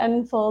movie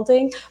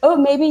unfolding. Oh,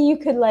 maybe you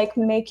could like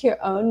make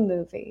your own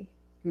movie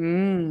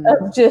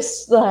of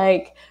just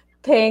like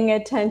paying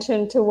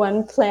attention to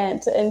one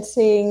plant and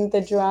seeing the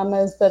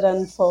dramas that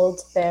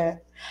unfold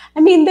there.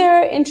 I mean, there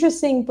are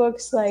interesting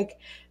books like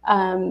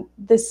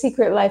The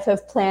Secret Life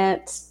of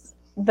Plants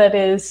that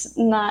is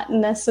not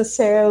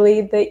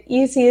necessarily the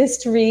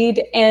easiest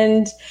read.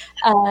 And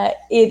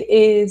it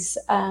is,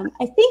 I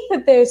think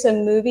that there's a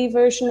movie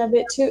version of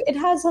it too. It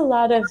has a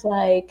lot of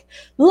like,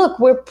 look,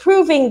 we're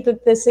proving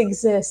that this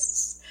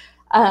exists,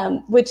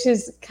 which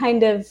is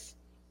kind of,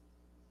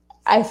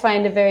 I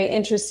find a very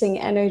interesting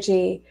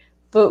energy,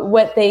 but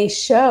what they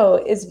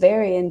show is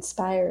very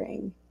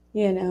inspiring,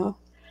 you know?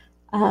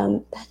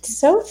 That's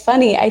so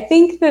funny. I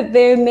think that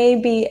there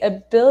may be a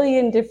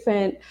billion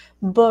different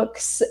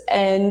books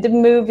and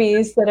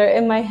movies that are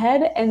in my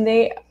head, and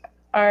they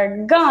are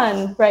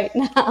gone right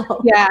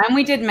now. Yeah, and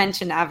we did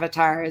mention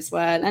Avatar as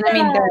well. And I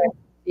mean,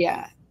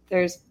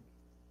 there's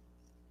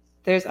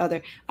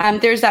other.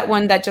 There's that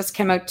one that just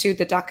came out too,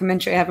 the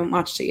documentary. I haven't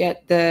watched it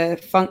yet. The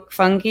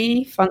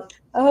fungi.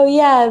 Oh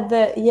yeah,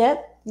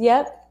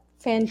 yep.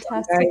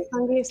 Fantastic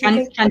fungi.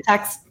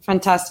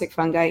 Fantastic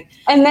fungi.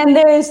 And then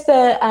there's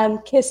the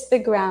Kiss the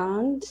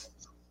Ground.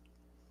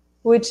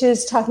 which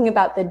is talking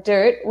about the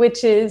dirt,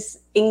 which is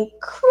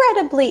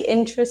incredibly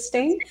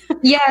interesting.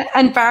 Yeah,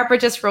 and Barbara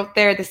just wrote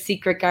there, The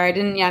Secret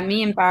Garden. Yeah,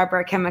 me and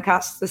Barbara came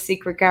across The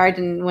Secret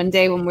Garden one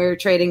day when we were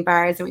trading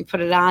bars, and we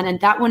put it on. And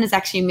that one is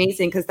actually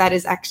amazing, because that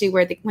is actually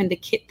where when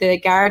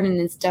the garden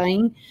is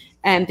dying,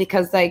 and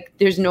because like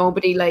there's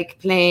nobody like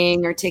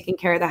playing or taking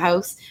care of the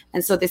house,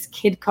 and so this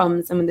kid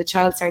comes, and when the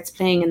child starts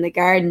playing in the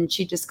garden,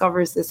 she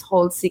discovers this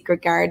whole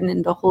secret garden,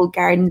 and the whole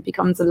garden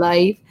becomes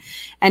alive,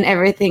 and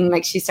everything,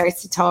 like she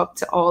starts to talk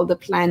to all the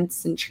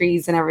plants and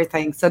trees and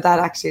everything. So that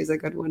actually is a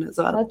good one as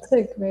well. That's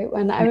a great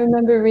one. I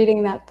remember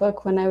reading that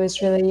book when I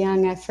was really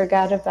young. I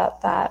forgot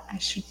about that. I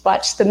should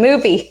watch the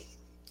movie.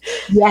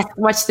 Yes,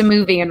 watch the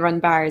movie and run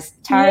bars.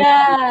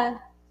 Tara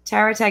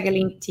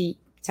Tagalinti.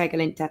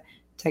 Sorry,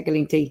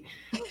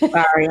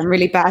 I'm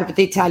really bad with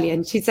the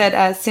Italian. She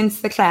said,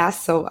 since the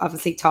class, so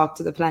obviously Talk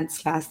to the Plants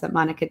class that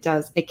Monica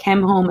does, I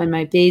came home and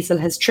my basil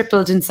has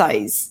tripled in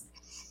size.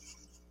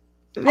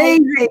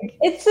 Amazing.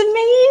 It's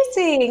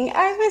amazing.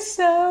 I was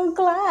so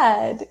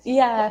glad.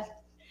 Yeah.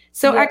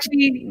 So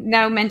actually,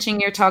 now mentioning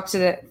your talk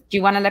do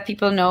you want to let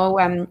people know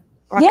what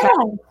class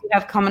you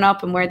have coming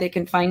up and where they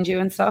can find you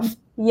and stuff?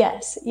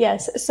 Yes.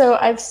 So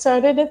I've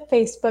started a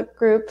Facebook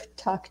group,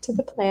 Talk to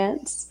the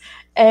Plants,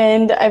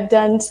 and I've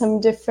done some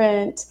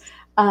different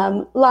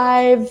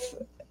live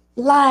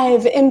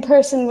in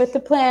person with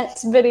the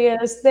plants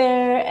videos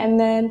there. And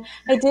then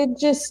I did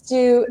just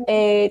do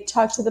a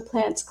Talk to the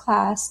Plants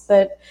class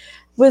that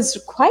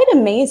was quite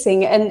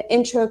amazing, an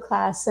intro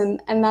class, and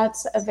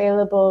that's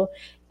available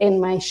in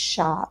my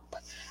shop.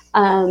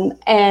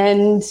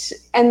 And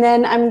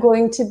then I'm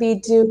going to be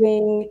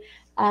doing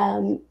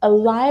a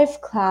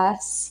live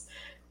class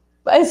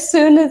as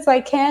soon as I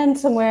can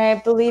somewhere, I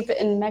believe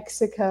in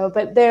Mexico.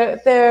 But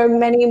there are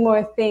many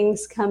more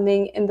things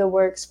coming in the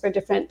works for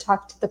different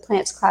Talk to the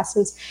Plants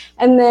classes.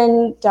 And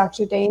then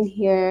Dr. Dane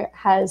here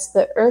has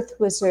the Earth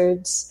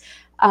Wizards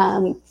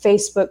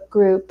Facebook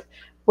group,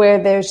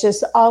 where there's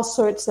just all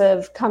sorts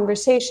of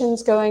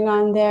conversations going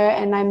on there.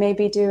 And I may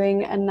be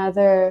doing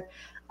another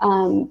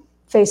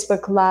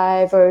Facebook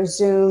Live or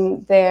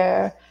Zoom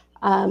there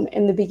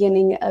in the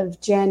beginning of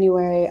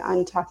January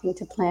on Talking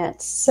to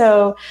Plants.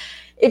 So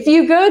if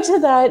you go to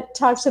that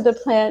Talk to the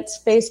Plants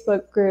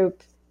Facebook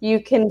group, you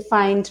can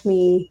find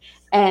me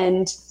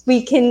and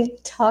we can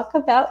talk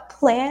about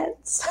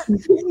plants.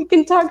 You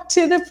can talk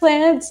to the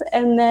plants,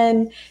 and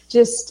then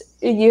just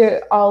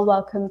you're all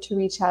welcome to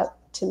reach out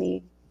to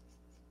me.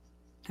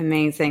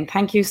 Amazing.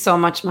 Thank you so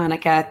much,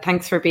 Monica.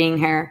 Thanks for being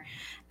here.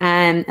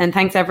 And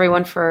thanks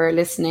everyone for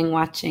listening,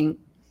 watching.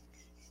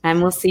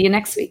 And we'll see you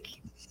next week.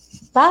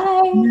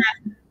 Bye.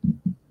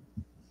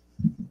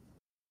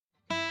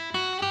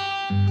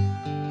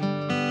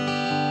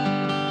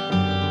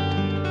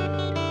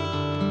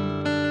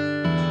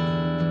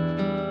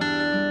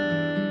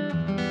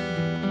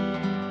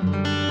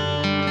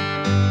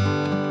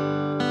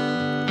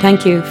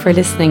 Thank you for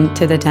listening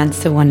to the Dance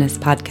to Oneness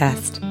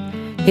podcast.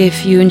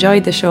 If you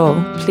enjoyed the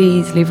show,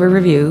 please leave a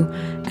review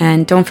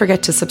and don't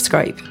forget to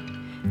subscribe.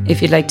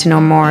 If you'd like to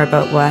know more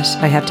about what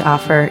I have to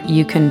offer,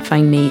 you can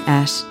find me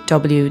at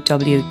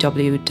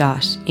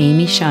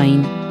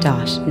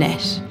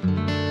www.amyshine.net.